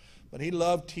more. But he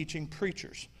loved teaching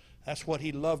preachers. That's what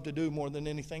he loved to do more than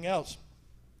anything else.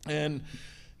 And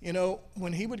you know,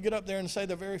 when he would get up there and say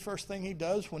the very first thing he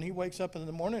does when he wakes up in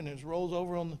the morning and rolls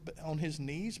over on his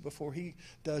knees before he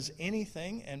does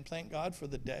anything and thank God for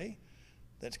the day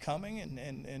that's coming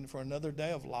and for another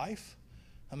day of life.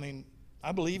 I mean,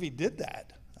 I believe he did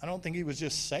that. I don't think he was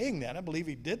just saying that. I believe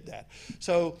he did that.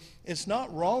 So it's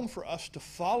not wrong for us to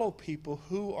follow people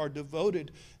who are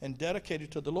devoted and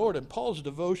dedicated to the Lord. And Paul's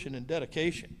devotion and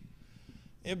dedication,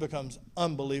 it becomes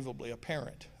unbelievably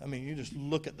apparent. I mean, you just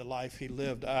look at the life he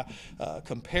lived.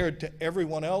 Compared to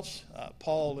everyone else,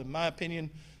 Paul, in my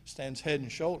opinion, stands head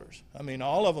and shoulders. I mean,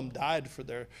 all of them died for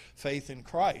their faith in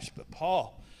Christ. But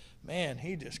Paul, man,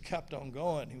 he just kept on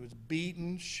going. He was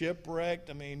beaten, shipwrecked,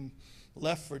 I mean,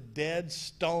 left for dead,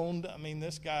 stoned. I mean,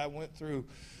 this guy went through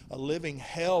a living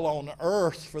hell on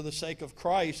earth for the sake of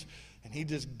Christ. And he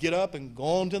just get up and go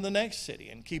on to the next city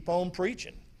and keep on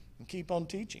preaching and keep on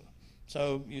teaching.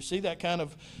 So you see that kind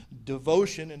of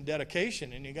devotion and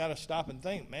dedication, and you got to stop and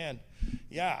think, man,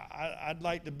 yeah, I'd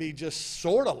like to be just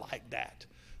sort of like that.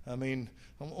 I mean,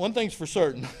 one thing's for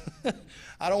certain.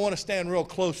 I don't want to stand real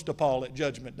close to Paul at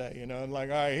Judgment Day, you know, like,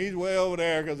 all right, he's way over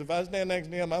there, because if I stand next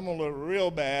to him, I'm going to look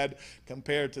real bad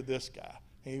compared to this guy.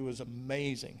 He was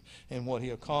amazing in what he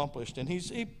accomplished. And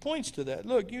he points to that.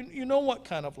 Look, you know what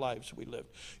kind of lives we lived.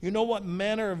 You know what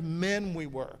manner of men we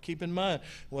were. Keep in mind,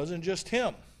 it wasn't just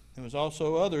him. There was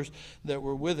also others that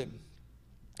were with him.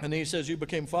 And he says, you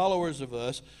became followers of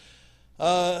us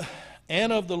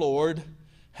and of the Lord,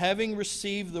 having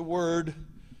received the word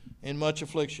in much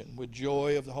affliction, with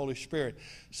joy of the Holy Spirit.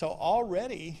 So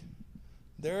already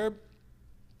they're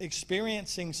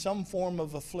experiencing some form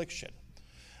of affliction.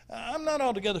 I'm not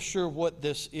altogether sure what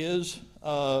this is,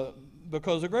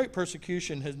 because a great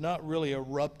persecution has not really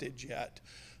erupted yet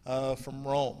from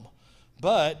Rome.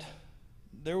 But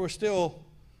there were still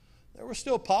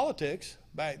politics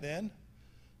back then.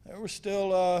 There were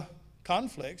still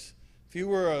conflicts. If you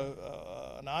were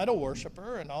an idol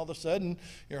worshiper, and all of a sudden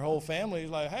your whole family is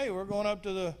like, "Hey, we're going up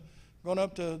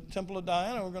to Temple of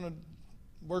Diana. We're going to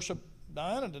worship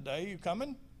Diana today. You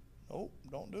coming?" Oh,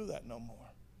 don't do that no more.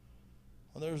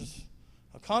 Well, there's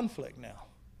a conflict now,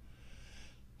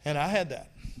 and I had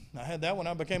that. I had that when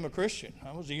I became a Christian.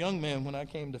 I was a young man when I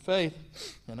came to faith,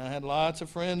 and I had lots of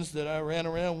friends that I ran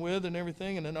around with and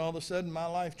everything, and then all of a sudden my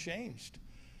life changed.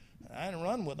 And I didn't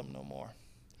run with them no more,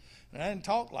 and I didn't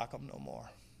talk like them no more,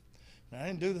 and I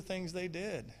didn't do the things they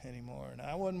did anymore, and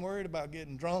I wasn't worried about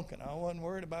getting drunk, and I wasn't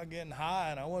worried about getting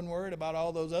high, and I wasn't worried about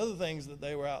all those other things that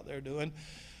they were out there doing.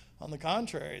 On the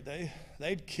contrary,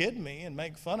 they'd kid me and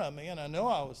make fun of me, and I know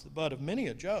I was the butt of many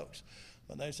a jokes.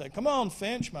 But they say, "Come on,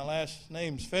 Finch." My last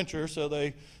name's Fincher, so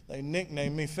they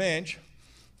nicknamed me Finch.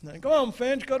 And they, "Come on,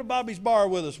 Finch, go to Bobby's bar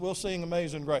with us. We'll sing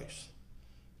Amazing Grace."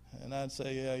 And I'd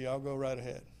say, "Yeah, y'all go right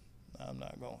ahead. I'm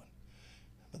not going."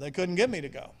 But they couldn't get me to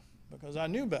go because I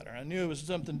knew better. I knew it was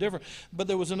something different. But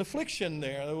there was an affliction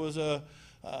there. There was a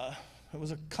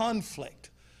conflict.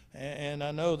 And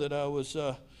I know that I was,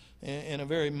 in a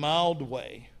very mild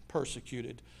way,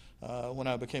 persecuted when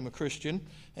I became a Christian,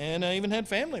 and I even had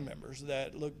family members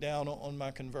that looked down on my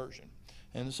conversion,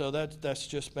 and so that's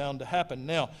just bound to happen.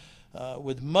 Now,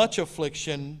 with much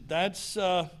affliction, that's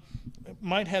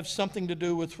might have something to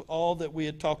do with all that we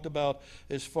had talked about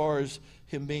as far as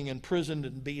him being imprisoned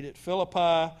and beat at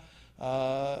Philippi,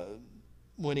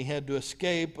 when he had to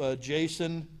escape.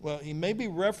 Jason, well, he may be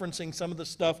referencing some of the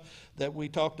stuff that we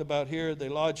talked about here. They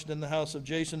lodged in the house of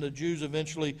Jason. The Jews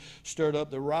eventually stirred up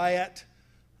the riot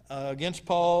against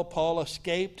Paul. Paul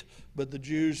escaped, but the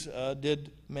Jews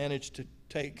did manage to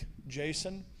take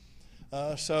Jason.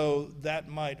 So that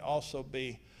might also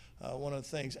be one of the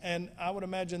things. And I would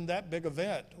imagine that big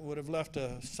event would have left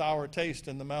a sour taste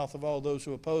in the mouth of all those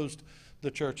who opposed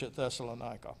the church at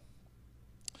Thessalonica.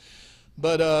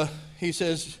 But he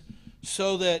says,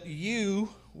 so that you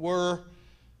were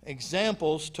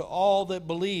examples to all that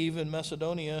believe in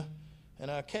Macedonia and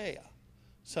Achaia.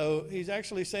 So he's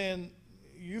actually saying,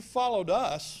 you followed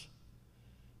us.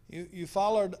 You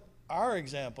followed our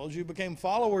examples. You became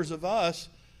followers of us,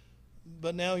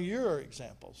 but now you're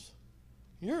examples.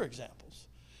 You're examples.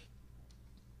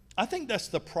 I think that's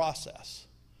the process.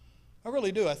 I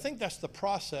really do. I think that's the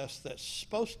process that's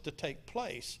supposed to take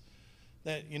place.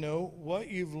 That, what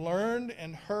you've learned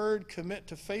and heard, commit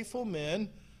to faithful men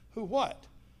who what?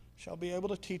 Shall be able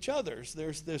to teach others.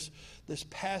 There's this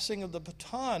passing of the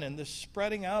baton and this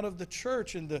spreading out of the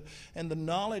church and the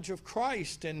knowledge of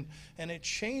Christ, and it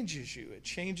changes you. It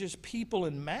changes people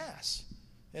in mass.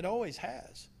 It always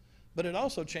has. But it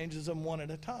also changes them one at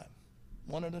a time.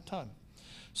 One at a time.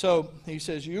 So he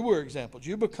says, you were examples.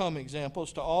 You become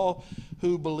examples to all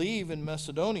who believe in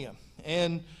Macedonia.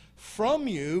 And from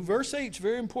you, verse 8 is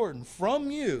very important,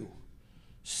 from you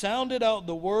sounded out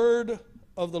the word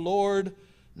of the Lord,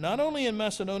 not only in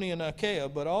Macedonia and Achaia,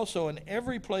 but also in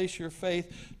every place your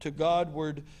faith to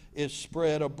Godward is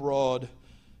spread abroad,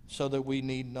 so that we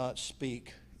need not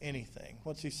speak anything.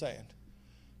 What's he saying?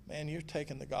 Man, you're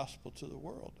taking the gospel to the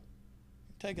world.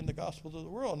 You're taking the gospel to the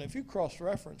world. And if you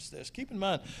cross-reference this, keep in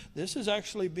mind, this is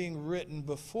actually being written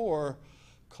before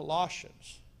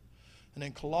Colossians. And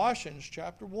in Colossians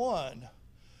chapter 1,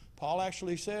 Paul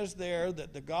actually says there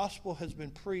that the gospel has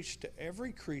been preached to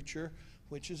every creature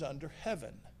which is under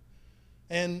heaven.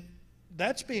 And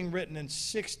that's being written in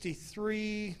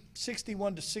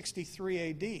 61 to 63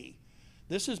 AD.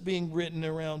 This is being written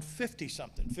around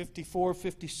 50-something, 54,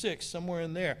 56, somewhere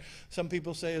in there. Some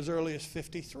people say as early as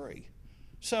 53.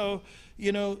 So,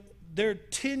 they're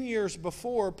 10 years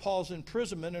before Paul's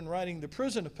imprisonment and writing the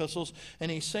prison epistles,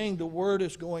 and he's saying the word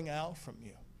is going out from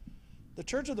you. The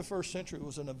church of the first century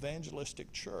was an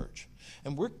evangelistic church,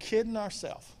 and we're kidding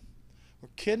ourselves. We're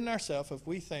kidding ourselves if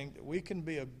we think that we can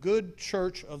be a good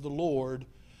church of the Lord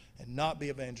and not be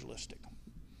evangelistic.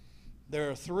 There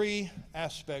are three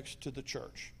aspects to the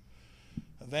church: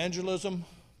 evangelism,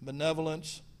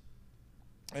 benevolence,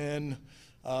 and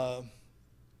I'm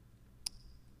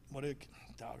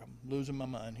losing my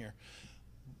mind here.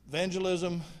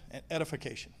 Evangelism and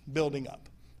edification, building up.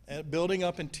 Building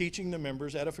up and teaching the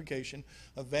members, edification.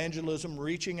 Evangelism,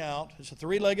 reaching out. It's a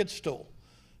three-legged stool.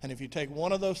 And if you take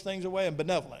one of those things away, and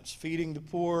benevolence, feeding the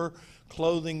poor,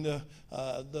 clothing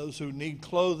those who need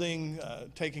clothing,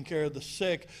 taking care of the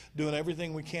sick, doing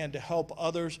everything we can to help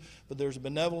others. But there's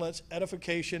benevolence,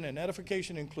 edification, and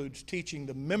edification includes teaching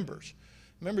the members.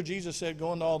 Remember, Jesus said,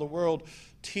 go into all the world,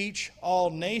 teach all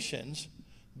nations,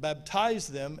 baptize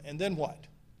them, and then what?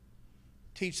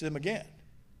 Teach them again.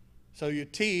 So you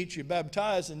teach, you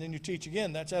baptize, and then you teach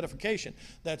again. That's edification.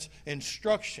 That's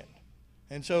instruction.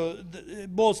 And so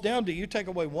it boils down to, you take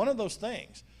away one of those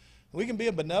things, we can be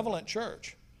a benevolent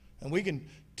church, and we can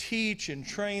teach and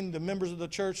train the members of the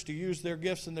church to use their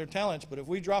gifts and their talents. But if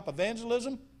we drop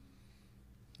evangelism,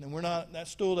 then that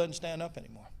stool doesn't stand up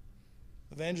anymore.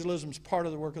 Evangelism is part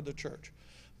of the work of the church.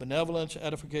 Benevolence,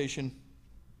 edification,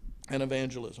 and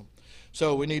evangelism.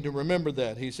 So we need to remember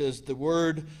that. He says the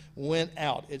word went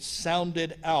out. It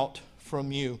sounded out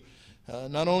from you.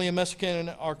 Not only in Macedonia and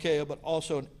Achaia, but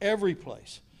also in every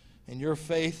place in your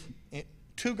faith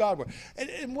to God.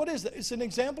 And what is that? It's an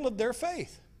example of their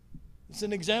faith. It's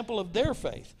an example of their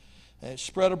faith. And it's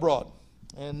spread abroad.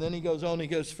 And then he goes on,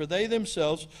 for they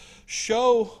themselves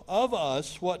show of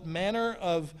us what manner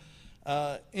of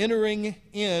entering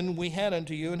in we had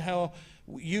unto you, and how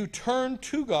you turned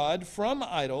to God from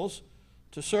idols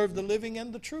to serve the living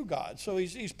and the true God. So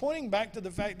he's pointing back to the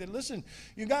fact that, listen,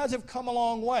 you guys have come a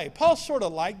long way. Paul's sort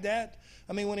of like that.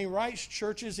 I mean, when he writes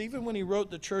churches, even when he wrote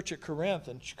the church at Corinth,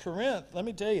 and Corinth, let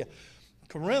me tell you,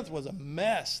 Corinth was a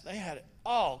mess. They had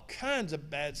all kinds of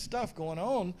bad stuff going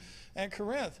on at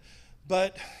Corinth.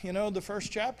 But, the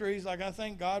first chapter, he's like, I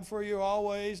thank God for you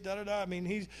always, da-da-da. I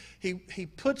mean, he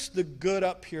puts the good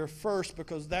up here first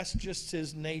because that's just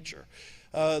his nature.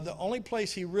 The only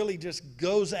place he really just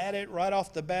goes at it right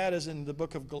off the bat is in the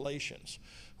book of Galatians,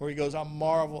 where he goes, I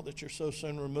marvel that you're so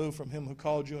soon removed from him who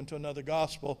called you into another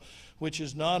gospel, which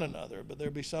is not another. But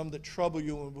there be some that trouble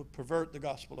you and would pervert the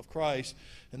gospel of Christ.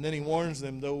 And then he warns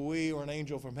them, though we or an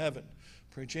angel from heaven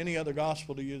preach any other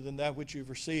gospel to you than that which you've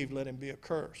received, let him be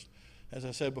accursed. As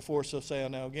I said before, so say I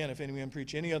now again, if any man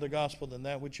preach any other gospel than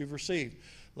that which you've received,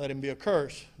 let him be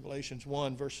accursed. Galatians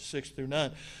 1, verses 6 through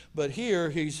 9. But here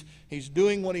he's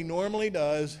doing what he normally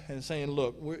does and saying,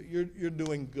 look, you're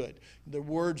doing good. The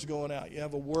word's going out. You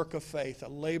have a work of faith, a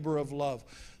labor of love.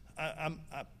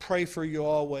 I pray for you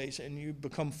always, and you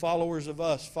become followers of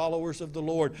us, followers of the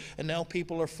Lord, and now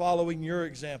people are following your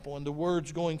example and the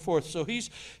word's going forth. So he's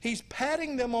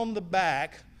patting them on the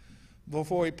back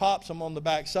before he pops them on the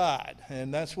backside,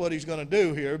 and that's what he's going to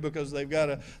do here, because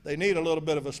they need a little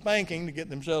bit of a spanking to get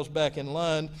themselves back in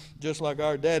line, just like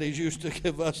our daddies used to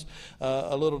give us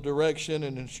a little direction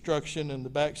and instruction in the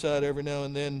backside every now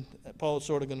and then. Paul's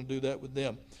sort of going to do that with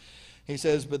them. He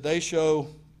says, but they show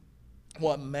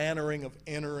what mannering of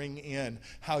entering in,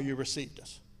 how you received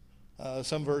us.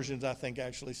 Some versions, I think,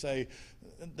 actually say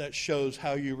that shows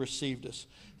how you received us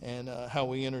and how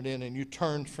we entered in. And you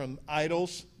turned from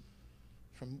idols,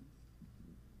 from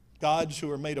gods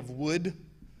who are made of wood,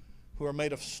 who are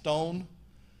made of stone,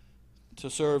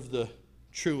 to serve the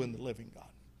true and the living God.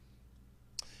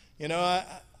 You know,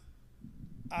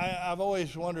 I've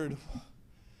always wondered,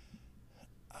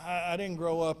 I didn't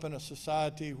grow up in a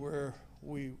society where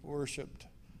we worshiped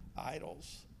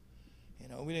idols. You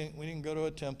know, we didn't go to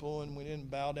a temple, and we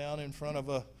didn't bow down in front of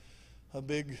a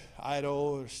big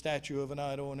idol or statue of an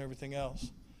idol and everything else.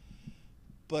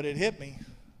 But it hit me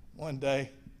one day,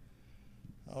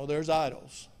 there's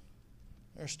idols.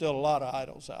 There's still a lot of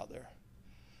idols out there.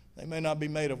 They may not be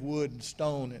made of wood and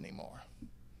stone anymore,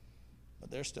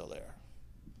 but they're still there.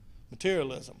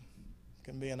 Materialism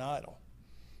can be an idol.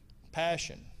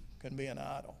 Passion can be an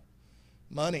idol.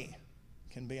 Money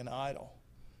can be an idol.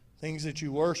 Things that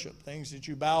you worship, things that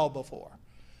you bow before.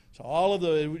 So all of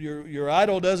your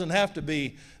idol doesn't have to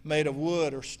be made of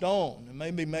wood or stone. It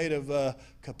may be made of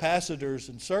capacitors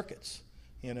and circuits.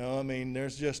 You know, I mean,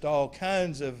 there's just all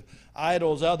kinds of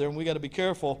idols out there, and we got to be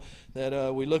careful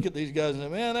that we look at these guys and say,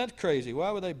 man, that's crazy. Why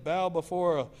would they bow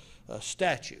before a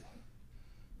statue?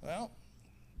 Well,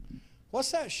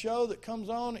 what's that show that comes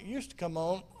on? It used to come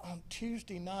on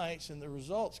Tuesday nights, and the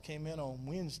results came in on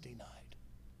Wednesday night.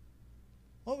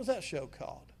 What was that show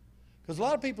called? Because a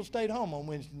lot of people stayed home on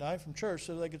Wednesday night from church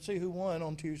so they could see who won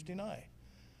on Tuesday night.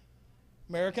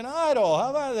 American Idol.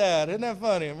 How about that? Isn't that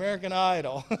funny? American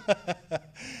Idol.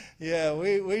 Yeah,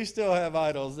 we still have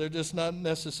idols. They're just not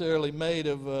necessarily made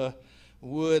of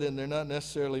wood, and they're not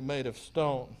necessarily made of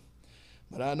stone.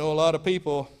 But I know a lot of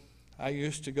people. I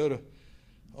used to go to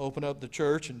open up the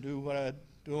church and do what I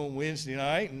do on Wednesday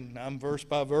night, and I'm verse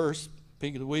by verse.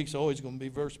 Peak of the Week's always going to be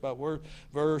verse by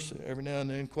verse, every now and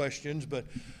then questions, but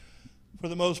for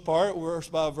the most part, verse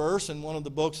by verse in one of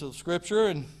the books of Scripture.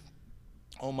 And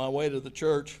on my way to the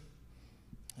church,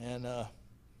 and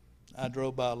I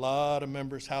drove by a lot of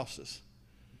members' houses,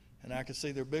 and I could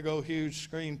see their big old huge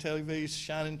screen TVs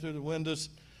shining through the windows,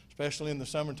 especially in the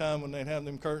summertime when they'd have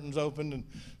them curtains opened, and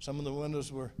some of the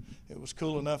windows it was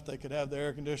cool enough they could have the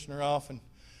air conditioner off. And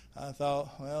I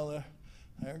thought, well,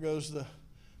 there goes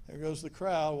the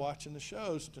crowd watching the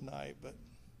shows tonight, but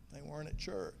they weren't at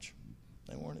church.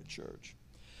 They weren't at church.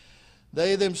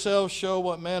 They themselves show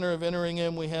what manner of entering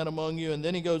in we had among you. And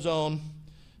then he goes on.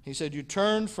 He said, you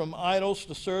turned from idols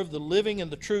to serve the living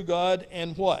and the true God,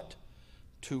 and what?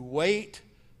 To wait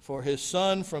for his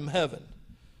Son from heaven,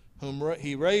 whom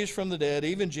he raised from the dead,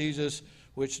 even Jesus,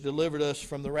 which delivered us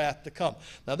from the wrath to come.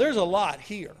 Now there's a lot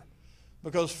here,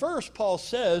 because first Paul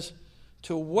says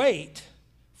to wait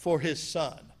for his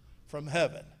Son from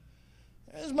heaven.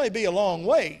 This may be a long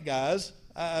wait, guys.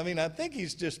 I mean, I think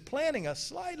he's just planting a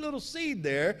slight little seed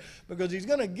there, because he's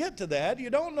going to get to that. You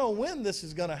don't know when this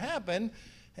is going to happen,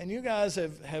 and you guys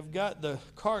have got the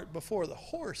cart before the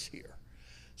horse here.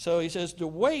 So he says to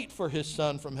wait for his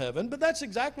Son from heaven, but that's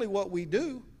exactly what we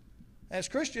do as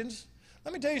Christians.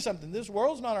 Let me tell you something. This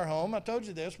world's not our home. I told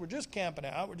you this. We're just camping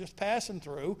out. We're just passing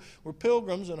through. We're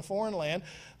pilgrims in a foreign land.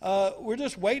 We're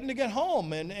just waiting to get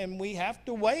home, and we have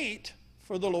to wait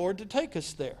for the Lord to take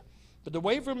us there. But to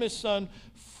wait for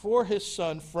his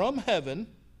Son from heaven,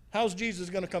 how's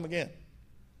Jesus going to come again?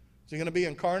 Is he going to be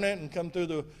incarnate and come through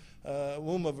the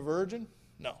womb of a virgin?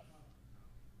 No.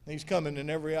 He's coming, and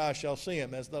every eye shall see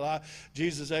him. As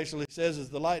Jesus actually says, as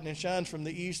the lightning shines from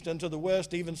the east unto the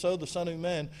west, even so the Son of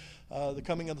Man, the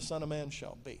coming of the Son of Man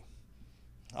shall be.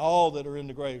 All that are in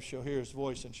the grave shall hear his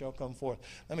voice and shall come forth.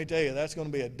 Let me tell you, that's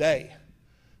going to be a day.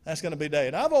 That's going to be a day.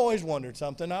 And I've always wondered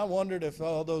something. I wondered if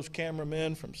all those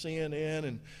cameramen from CNN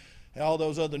and all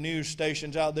those other news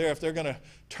stations out there, if they're going to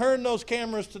turn those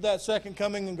cameras to that second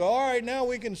coming and go, all right, now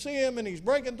we can see him and he's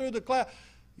breaking through the cloud.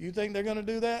 You think they're going to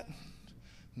do that?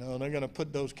 No, they're going to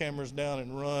put those cameras down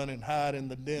and run and hide in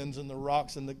the dens and the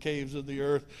rocks and the caves of the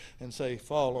earth and say,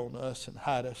 fall on us and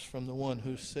hide us from the one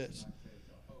who sits.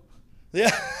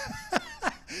 Yeah.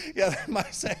 Yeah, they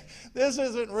might say, this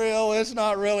isn't real. It's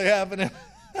not really happening.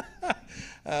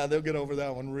 They'll get over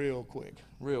that one real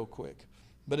quick.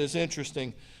 But it's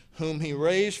interesting whom he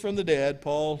raised from the dead,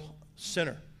 Paul,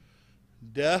 sinner.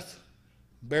 Death,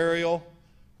 burial,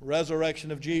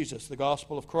 resurrection of Jesus, the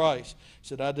gospel of Christ. He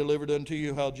said, I delivered unto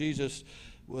you how Jesus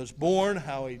was born,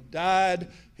 how he died,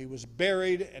 he was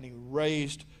buried, and he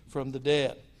raised from the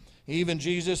dead. Even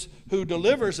Jesus who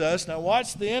delivers us, now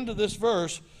watch the end of this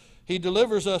verse, he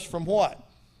delivers us from what?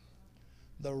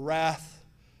 The wrath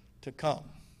to come.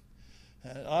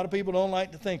 And a lot of people don't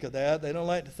like to think of that. They don't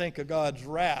like to think of God's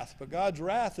wrath. But God's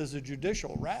wrath is a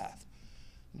judicial wrath.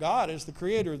 God is the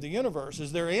creator of the universe.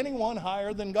 Is there anyone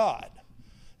higher than God?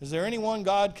 Is there anyone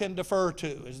God can defer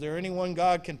to? Is there anyone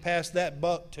God can pass that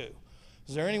buck to?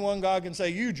 Is there anyone God can say,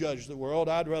 you judge the world,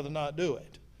 I'd rather not do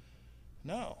it?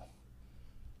 No.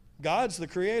 God's the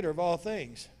creator of all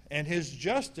things. And his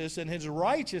justice and his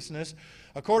righteousness,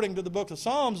 according to the book of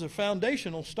Psalms, are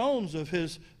foundational stones of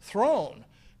his throne.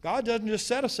 God doesn't just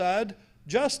set aside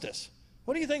justice.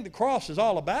 What do you think the cross is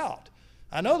all about?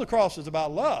 I know the cross is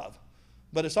about love,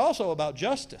 but it's also about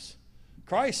justice.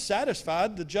 Christ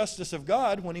satisfied the justice of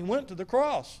God when he went to the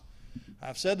cross.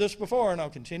 I've said this before, and I'll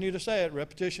continue to say it.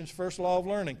 Repetition's first law of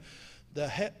learning. The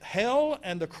hell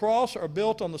and the cross are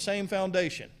built on the same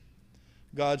foundation,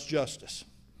 God's justice.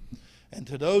 And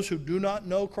to those who do not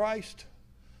know Christ,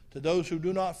 to those who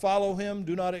do not follow him,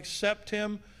 do not accept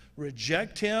him,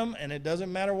 reject him, and it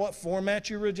doesn't matter what format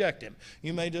you reject him.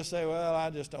 You may just say, well, I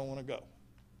just don't want to go.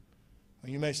 Or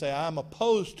you may say, I'm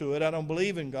opposed to it, I don't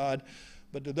believe in God.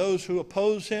 But to those who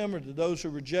oppose him, or to those who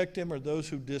reject him, or those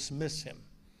who dismiss him,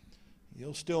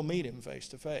 you'll still meet him face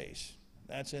to face.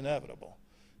 That's inevitable.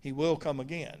 He will come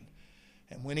again.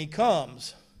 And when he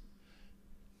comes,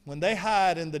 when they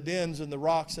hide in the dens and the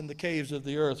rocks and the caves of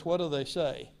the earth, what do they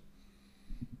say?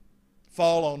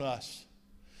 Fall on us.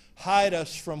 Hide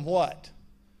us from what?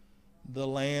 The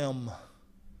Lamb.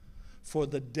 For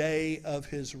the day of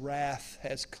his wrath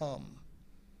has come.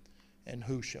 And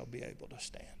who shall be able to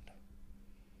stand?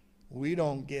 We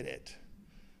don't get it.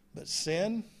 But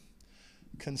sin,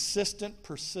 consistent,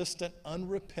 persistent,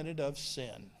 unrepented of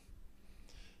sin,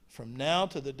 from now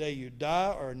to the day you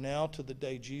die or now to the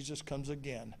day Jesus comes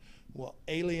again, will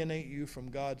alienate you from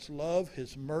God's love,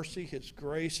 his mercy, his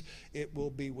grace. It will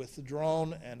be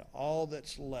withdrawn, and all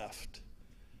that's left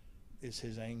is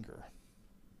his anger.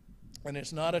 And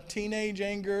it's not a teenage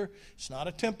anger. It's not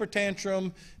a temper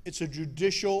tantrum. It's a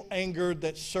judicial anger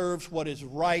that serves what is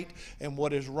right and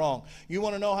what is wrong. You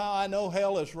want to know how I know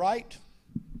hell is right?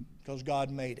 Because God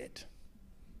made it.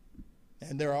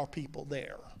 And there are people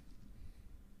there.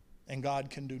 And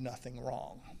God can do nothing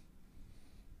wrong.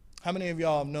 How many of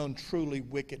y'all have known truly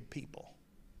wicked people?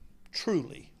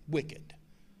 Truly wicked.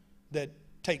 That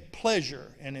take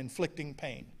pleasure in inflicting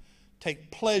pain. Take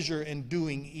pleasure in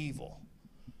doing evil.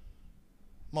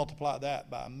 Multiply that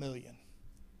by 1,000,000.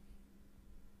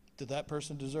 Did that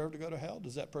person deserve to go to hell?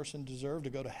 Does that person deserve to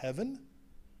go to heaven?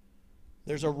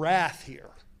 There's a wrath here.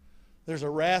 There's a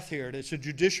wrath here. It's a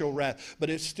judicial wrath, but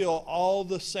it's still all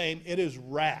the same. It is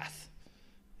wrath.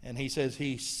 And he says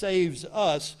he saves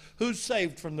us. Who's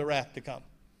saved from the wrath to come?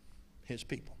 His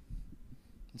people.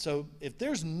 And so if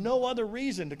there's no other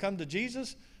reason to come to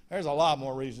Jesus, there's a lot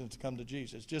more reasons to come to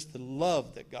Jesus. Just the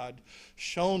love that God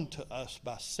shown to us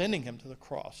by sending him to the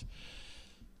cross.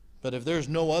 But if there's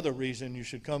no other reason, you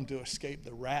should come to escape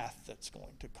the wrath that's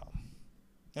going to come.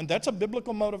 And that's a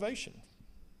biblical motivation.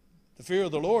 The fear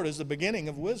of the Lord is the beginning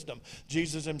of wisdom.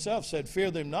 Jesus himself said,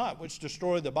 fear them not, which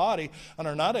destroy the body and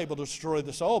are not able to destroy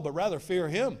the soul, but rather fear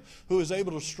him who is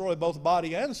able to destroy both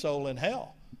body and soul in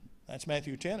hell. That's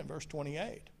Matthew 10 and verse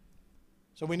 28.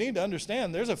 So we need to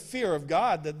understand there's a fear of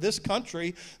God that this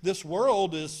country, this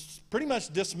world is pretty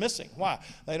much dismissing. Why?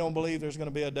 They don't believe there's going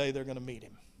to be a day they're going to meet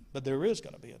him. But there is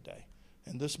going to be a day.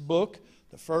 And this book,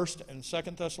 the 1st and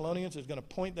 2nd Thessalonians, is going to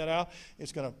point that out.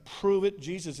 It's going to prove it.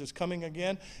 Jesus is coming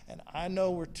again. And I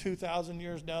know we're 2,000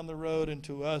 years down the road, and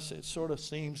to us it sort of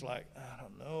seems like, I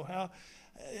don't know how.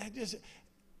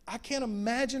 I can't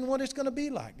imagine what it's going to be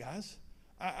like, guys.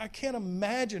 I can't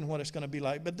imagine what it's going to be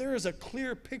like, but there is a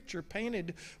clear picture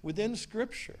painted within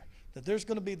Scripture that there's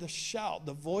going to be the shout,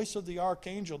 the voice of the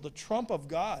archangel, the trump of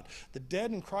God. The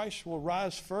dead in Christ will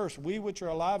rise first. We which are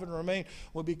alive and remain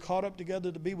will be caught up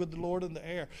together to be with the Lord in the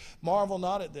air. Marvel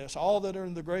not at this. All that are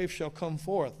in the grave shall come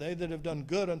forth. They that have done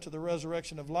good unto the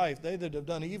resurrection of life. They that have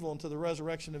done evil unto the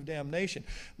resurrection of damnation.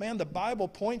 Man, the Bible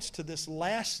points to this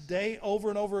last day over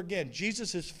and over again.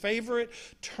 Jesus' favorite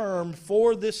term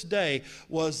for this day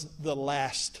was the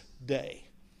last day.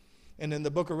 And in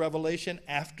the book of Revelation,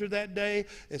 after that day,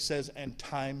 it says, and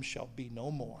time shall be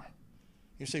no more.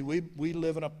 You see, we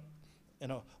live in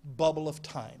a bubble of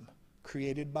time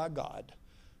created by God.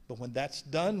 But when that's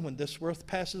done, when this earth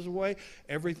passes away,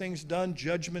 everything's done,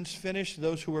 judgment's finished.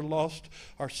 Those who are lost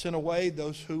are sent away.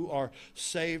 Those who are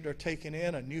saved are taken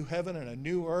in, a new heaven and a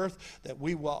new earth that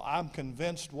we will, I'm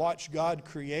convinced, watch God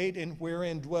create, and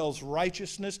wherein dwells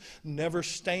righteousness, never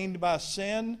stained by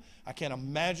sin. I can't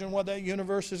imagine what that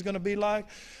universe is going to be like.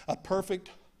 A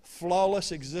perfect,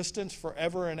 flawless existence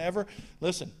forever and ever.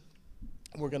 Listen,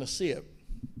 we're going to see it.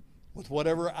 With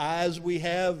whatever eyes we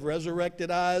have,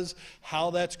 resurrected eyes, how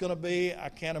that's going to be, I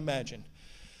can't imagine.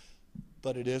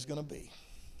 But it is going to be.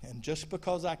 And just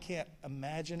because I can't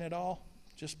imagine it all,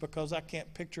 just because I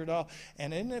can't picture it all,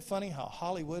 and isn't it funny how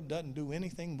Hollywood doesn't do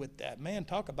anything with that? Man,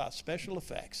 talk about special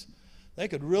effects. They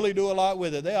could really do a lot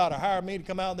with it. They ought to hire me to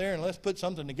come out there and let's put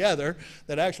something together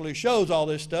that actually shows all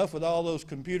this stuff with all those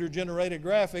computer-generated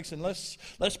graphics, and let's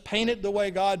paint it the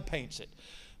way God paints it.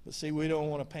 But see, we don't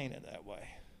want to paint it that way.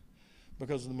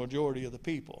 Because the majority of the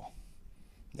people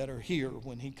that are here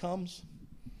when he comes,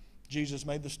 Jesus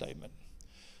made the statement,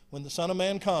 when the Son of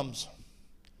Man comes,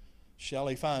 shall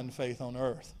he find faith on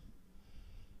earth?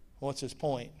 What's his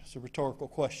point? It's a rhetorical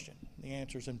question. The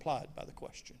answer is implied by the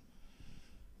question.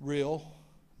 Real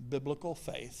biblical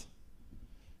faith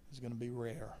is going to be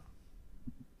rare.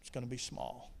 It's going to be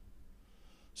small.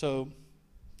 So,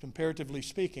 comparatively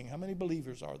speaking, how many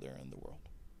believers are there in the world?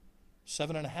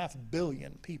 7.5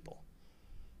 billion people.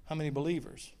 How many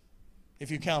believers?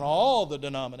 If you count all the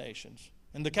denominations.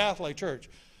 In the Catholic Church,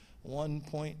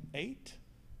 1.8?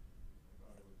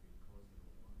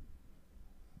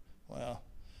 Well,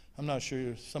 I'm not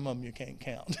sure. Some of them you can't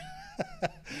count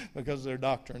because their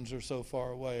doctrines are so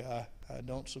far away. I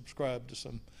don't subscribe to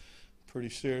some pretty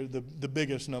serious, the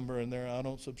biggest number in there, I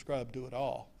don't subscribe to at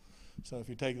all. So if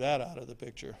you take that out of the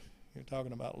picture, you're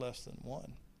talking about less than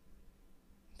one.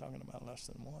 Talking about less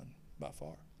than one, by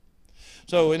far.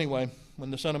 So anyway, when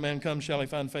the Son of Man comes, shall he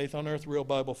find faith on earth? Real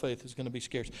Bible faith is going to be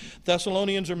scarce.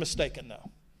 Thessalonians are mistaken,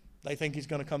 though. They think he's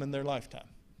going to come in their lifetime.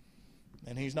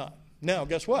 And he's not. Now,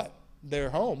 guess what? They're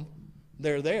home.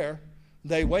 They're there.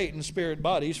 They wait in spirit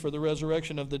bodies for the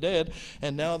resurrection of the dead.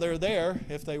 And now they're there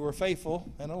if they were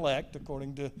faithful and elect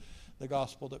according to the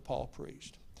gospel that Paul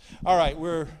preached. All right,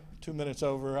 we're 2 minutes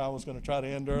over. I was going to try to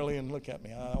end early, and look at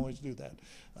me. I always do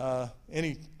that.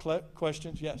 Any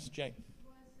questions? Yes, Jane.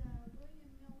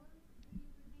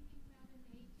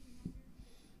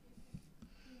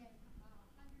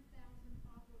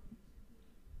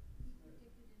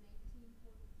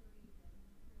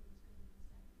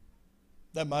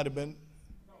 That might have been.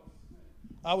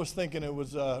 I was thinking it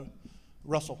was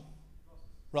Russell.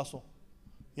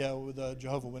 Yeah, with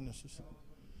Jehovah's Witnesses.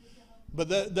 But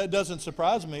that doesn't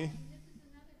surprise me.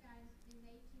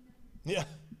 Yeah.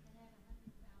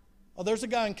 Oh, there's a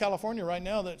guy in California right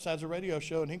now that has a radio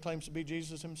show, and he claims to be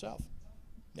Jesus himself.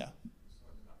 Yeah.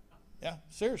 Yeah,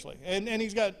 seriously. And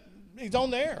he's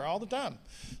on the air all the time.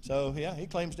 So, yeah, he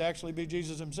claims to actually be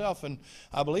Jesus himself, and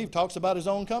I believe talks about his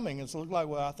own coming. It's looked like,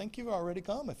 well, I think you've already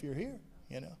come if you're here,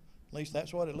 you know. At least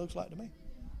that's what it looks like to me.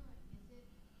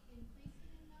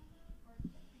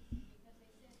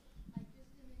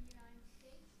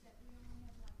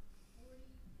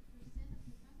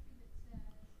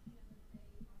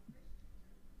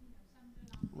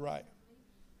 Right.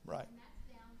 Right.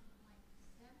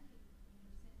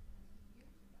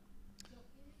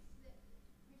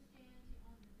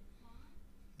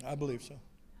 I believe so.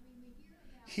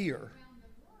 Here.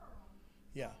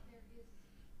 Yeah.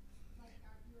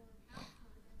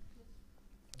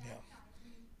 Yeah.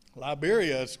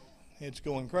 Liberia, it's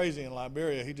going crazy in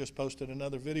Liberia. He just posted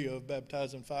another video of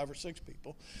baptizing 5 or 6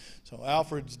 people. So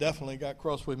Alfred's definitely got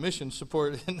Crossway Mission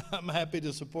support, and I'm happy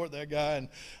to support that guy. And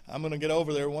I'm going to get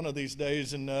over there one of these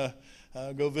days and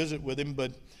go visit with him.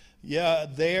 But, yeah,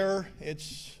 there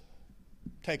it's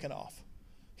taken off.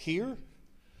 Here,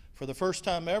 for the first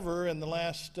time ever in the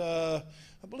last, I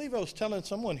believe I was telling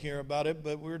someone here about it,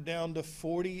 but we're down to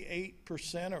 48%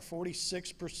 or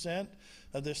 46%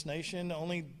 of this nation.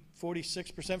 Only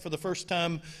 46%. For the first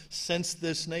time since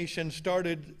this nation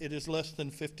started, it is less than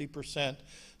 50%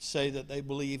 say that they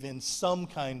believe in some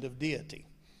kind of deity.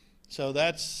 So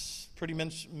that's pretty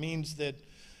much means that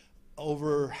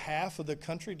over half of the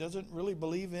country doesn't really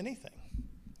believe anything.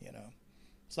 You know,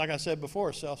 it's like I said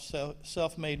before,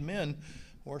 self-made men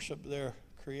worship their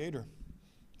creator,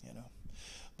 you know.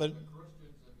 But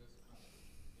Christians in this country,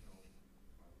 you know,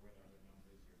 what are the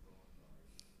numbers you're going by?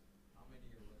 How many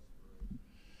are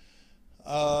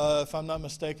restored? If I'm not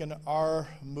mistaken, our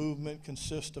movement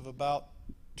consists of about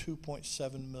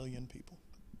 2.7 million people.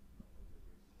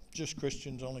 Just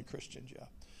Christians, only Christians, yeah.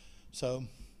 So,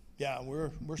 yeah,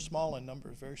 we're small in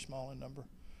numbers, very small in number,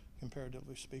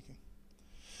 comparatively speaking.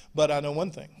 But I know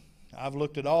one thing. I've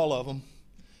looked at all of them,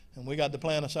 and we got the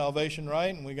plan of salvation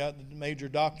right, and we got the major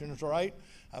doctrines right.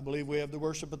 I believe we have the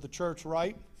worship of the church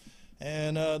right,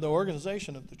 and the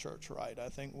organization of the church right. I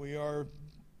think we are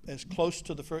as close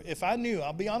to the first. If I knew,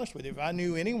 I'll be honest with you, if I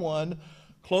knew anyone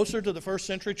closer to the first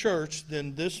century church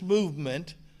than this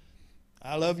movement,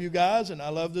 I love you guys and I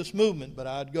love this movement, but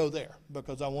I'd go there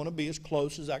because I want to be as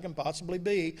close as I can possibly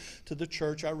be to the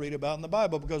church I read about in the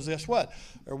Bible. Because guess what?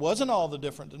 There wasn't all the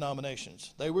different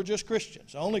denominations. They were just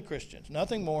Christians, only Christians.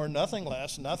 Nothing more, nothing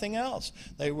less, nothing else.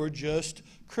 They were just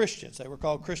Christians. They were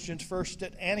called Christians first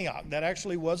at Antioch. That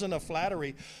actually wasn't a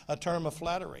term of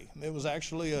flattery. It was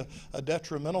actually a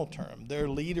detrimental term. Their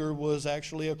leader was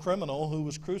actually a criminal who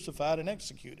was crucified and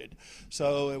executed.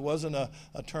 So it wasn't a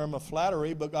term of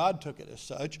flattery, but God took it as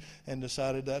such and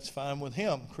decided that's fine with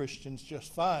him. Christians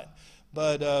just fine.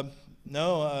 But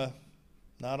no,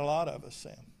 not a lot of us,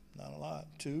 Sam. Not a lot.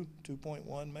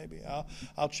 2.1 maybe.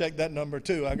 I'll check that number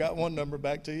too. I got one number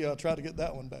back to you. I'll try to get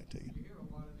that one back to you. You hear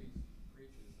a lot of these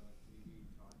preachers on TV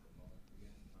talk about the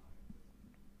end time.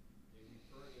 They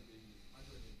refer to the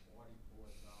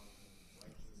 144,000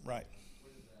 righteous. Right.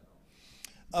 What is that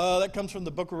all? That comes from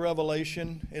the book of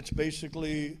Revelation. It's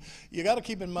basically, you got to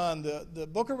keep in mind, the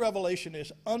book of Revelation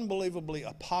is unbelievably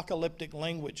apocalyptic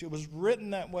language. It was written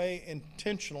that way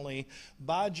intentionally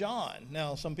by John.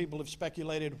 Now, some people have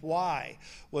speculated why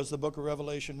was the book of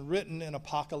Revelation written in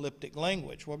apocalyptic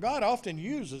language. Well, God often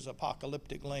uses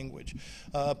apocalyptic language.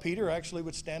 Peter actually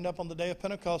would stand up on the day of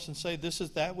Pentecost and say, this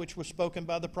is that which was spoken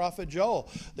by the prophet Joel,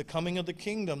 the coming of the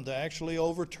kingdom, the actually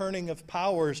overturning of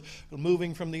powers,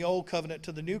 moving from the old covenant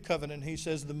to the new covenant. He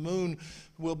says the moon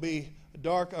will be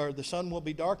dark, or the sun will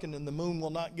be darkened, and the moon will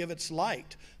not give its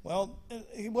light. Well,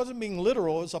 he wasn't being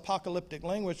literal. It was apocalyptic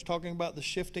language talking about the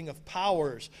shifting of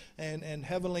powers and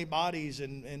heavenly bodies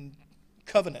and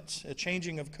covenants, a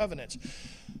changing of covenants.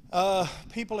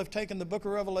 People have taken the book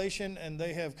of Revelation and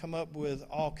they have come up with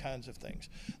all kinds of things.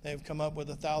 They've come up with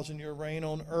 1,000-year reign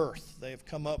on earth. They've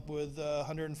come up with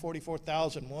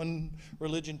 144,000. One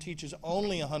religion teaches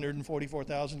only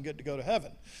 144,000 get to go to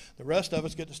heaven. The rest of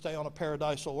us get to stay on a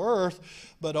paradisal earth,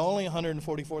 but only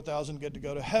 144,000 get to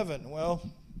go to heaven. Well,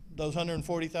 those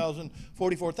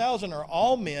 44,000 are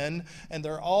all men, and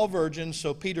they're all virgins,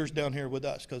 so Peter's down here with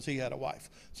us because he had a wife.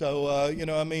 So,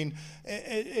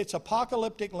 it's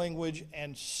apocalyptic language,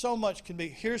 and so much can be.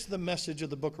 Here's the message of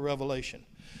the book of Revelation.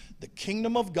 The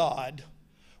kingdom of God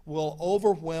will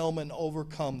overwhelm and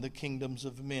overcome the kingdoms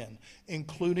of men,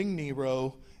 including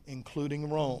Nero, including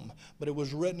Rome. But it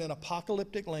was written in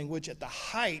apocalyptic language at the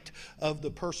height of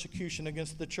the persecution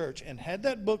against the church. And had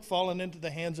that book fallen into the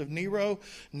hands of Nero,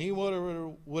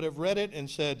 Nero would have read it and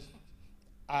said,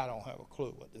 I don't have a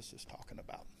clue what this is talking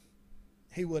about.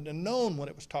 He wouldn't have known what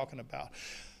it was talking about.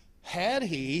 Had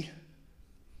he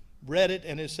read it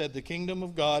and it said the kingdom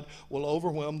of God will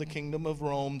overwhelm the kingdom of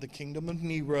Rome, the kingdom of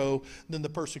Nero, then the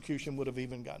persecution would have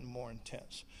even gotten more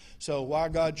intense. So why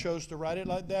God chose to write it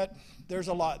like that, there's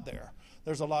a lot there.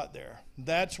 There's a lot there.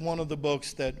 That's one of the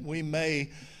books that we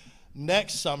may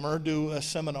next summer do a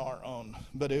seminar on,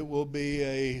 but it will be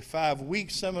a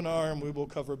 5-week seminar and we will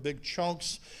cover big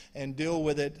chunks and deal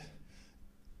with it.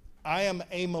 I am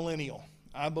amillennial.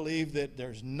 I believe that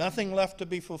there's nothing left to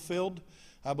be fulfilled.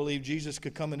 I believe Jesus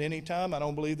could come at any time. I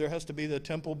don't believe there has to be the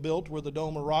temple built where the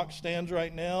Dome of Rock stands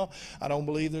right now. I don't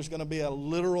believe there's going to be a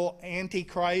literal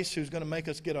antichrist who's going to make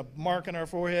us get a mark on our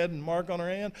forehead and mark on our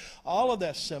hand. All of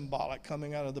that's symbolic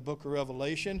coming out of the book of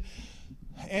Revelation.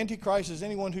 Antichrist is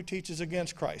anyone who teaches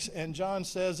against Christ. And John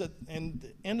says that in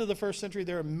the end of the first century,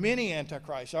 there are many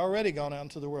antichrists already gone out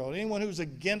into the world. Anyone who's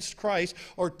against Christ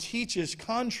or teaches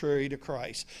contrary to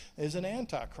Christ is an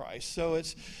antichrist. So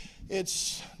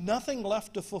it's nothing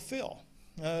left to fulfill.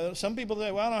 Some people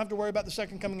say, well, I don't have to worry about the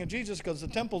second coming of Jesus because the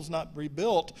temple's not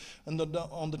rebuilt on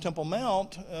the Temple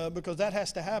Mount because that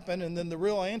has to happen. And then the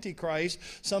real Antichrist,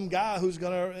 some guy who's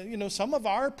going to, some of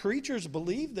our preachers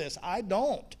believe this. I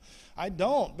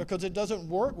don't, because it doesn't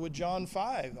work with John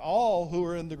 5. All who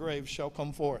are in the grave shall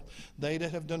come forth. They that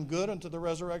have done good unto the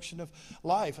resurrection of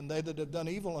life, and they that have done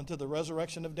evil unto the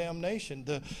resurrection of damnation.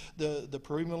 The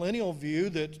premillennial view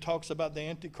that talks about the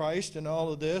Antichrist and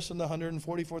all of this and the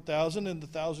 144,000 and the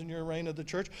 1,000-year reign of the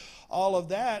church, all of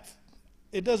that,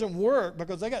 it doesn't work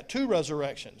because they got two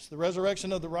resurrections. The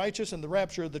resurrection of the righteous and the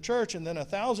rapture of the church, and then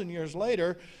 1,000 years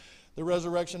later, the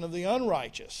resurrection of the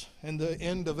unrighteous and the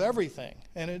end of everything.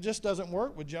 And it just doesn't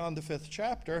work with John the 5th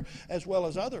chapter as well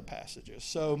as other passages.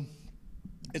 So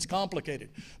it's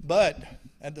complicated. But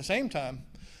at the same time,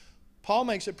 Paul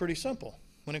makes it pretty simple.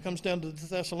 When it comes down to the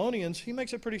Thessalonians, he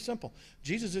makes it pretty simple.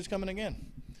 Jesus is coming again.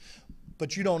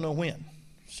 But you don't know when.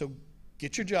 So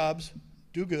get your jobs,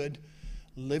 do good,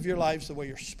 live your lives the way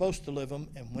you're supposed to live them,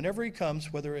 and whenever he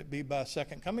comes, whether it be by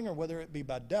second coming or whether it be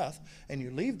by death, and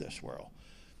you leave this world,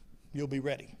 you'll be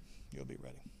ready. You'll be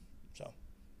ready. So,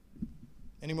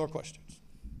 any more questions?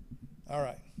 All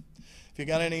right. If you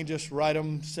got any, just write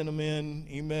them, send them in,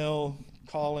 email,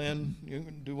 call in. You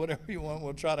can do whatever you want.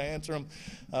 We'll try to answer them.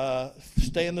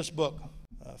 Stay in this book.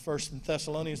 First and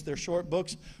Thessalonians, they're short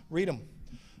books. Read them.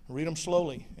 Read them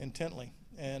slowly, intently.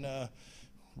 And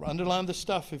underline the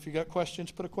stuff. If you got questions,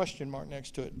 put a question mark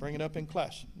next to it. Bring it up in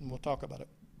class, and we'll talk about it.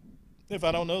 If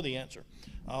I don't know the answer,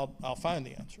 I'll find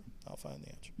the answer. I'll find the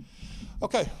answer.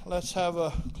 Okay, let's have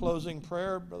a closing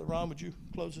prayer. Brother Ron, would you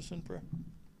close us in prayer?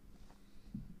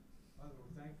 Father,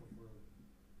 we're thankful for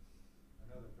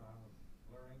another time of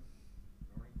learning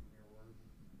from your word.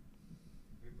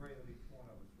 We pray that each one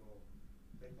of us will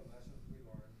take the lessons we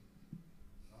learn,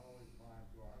 not only apply them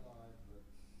to our lives, but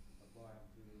apply them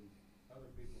to other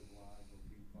people's lives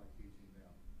by teaching them.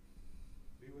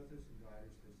 Be with us and guide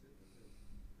us this evening.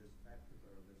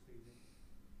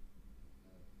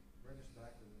 Bring us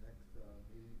back to the next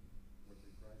meeting with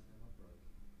the Christ name I pray.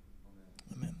 Amen.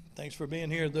 Amen. Thanks for being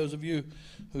here. Those of you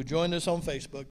who joined us on Facebook.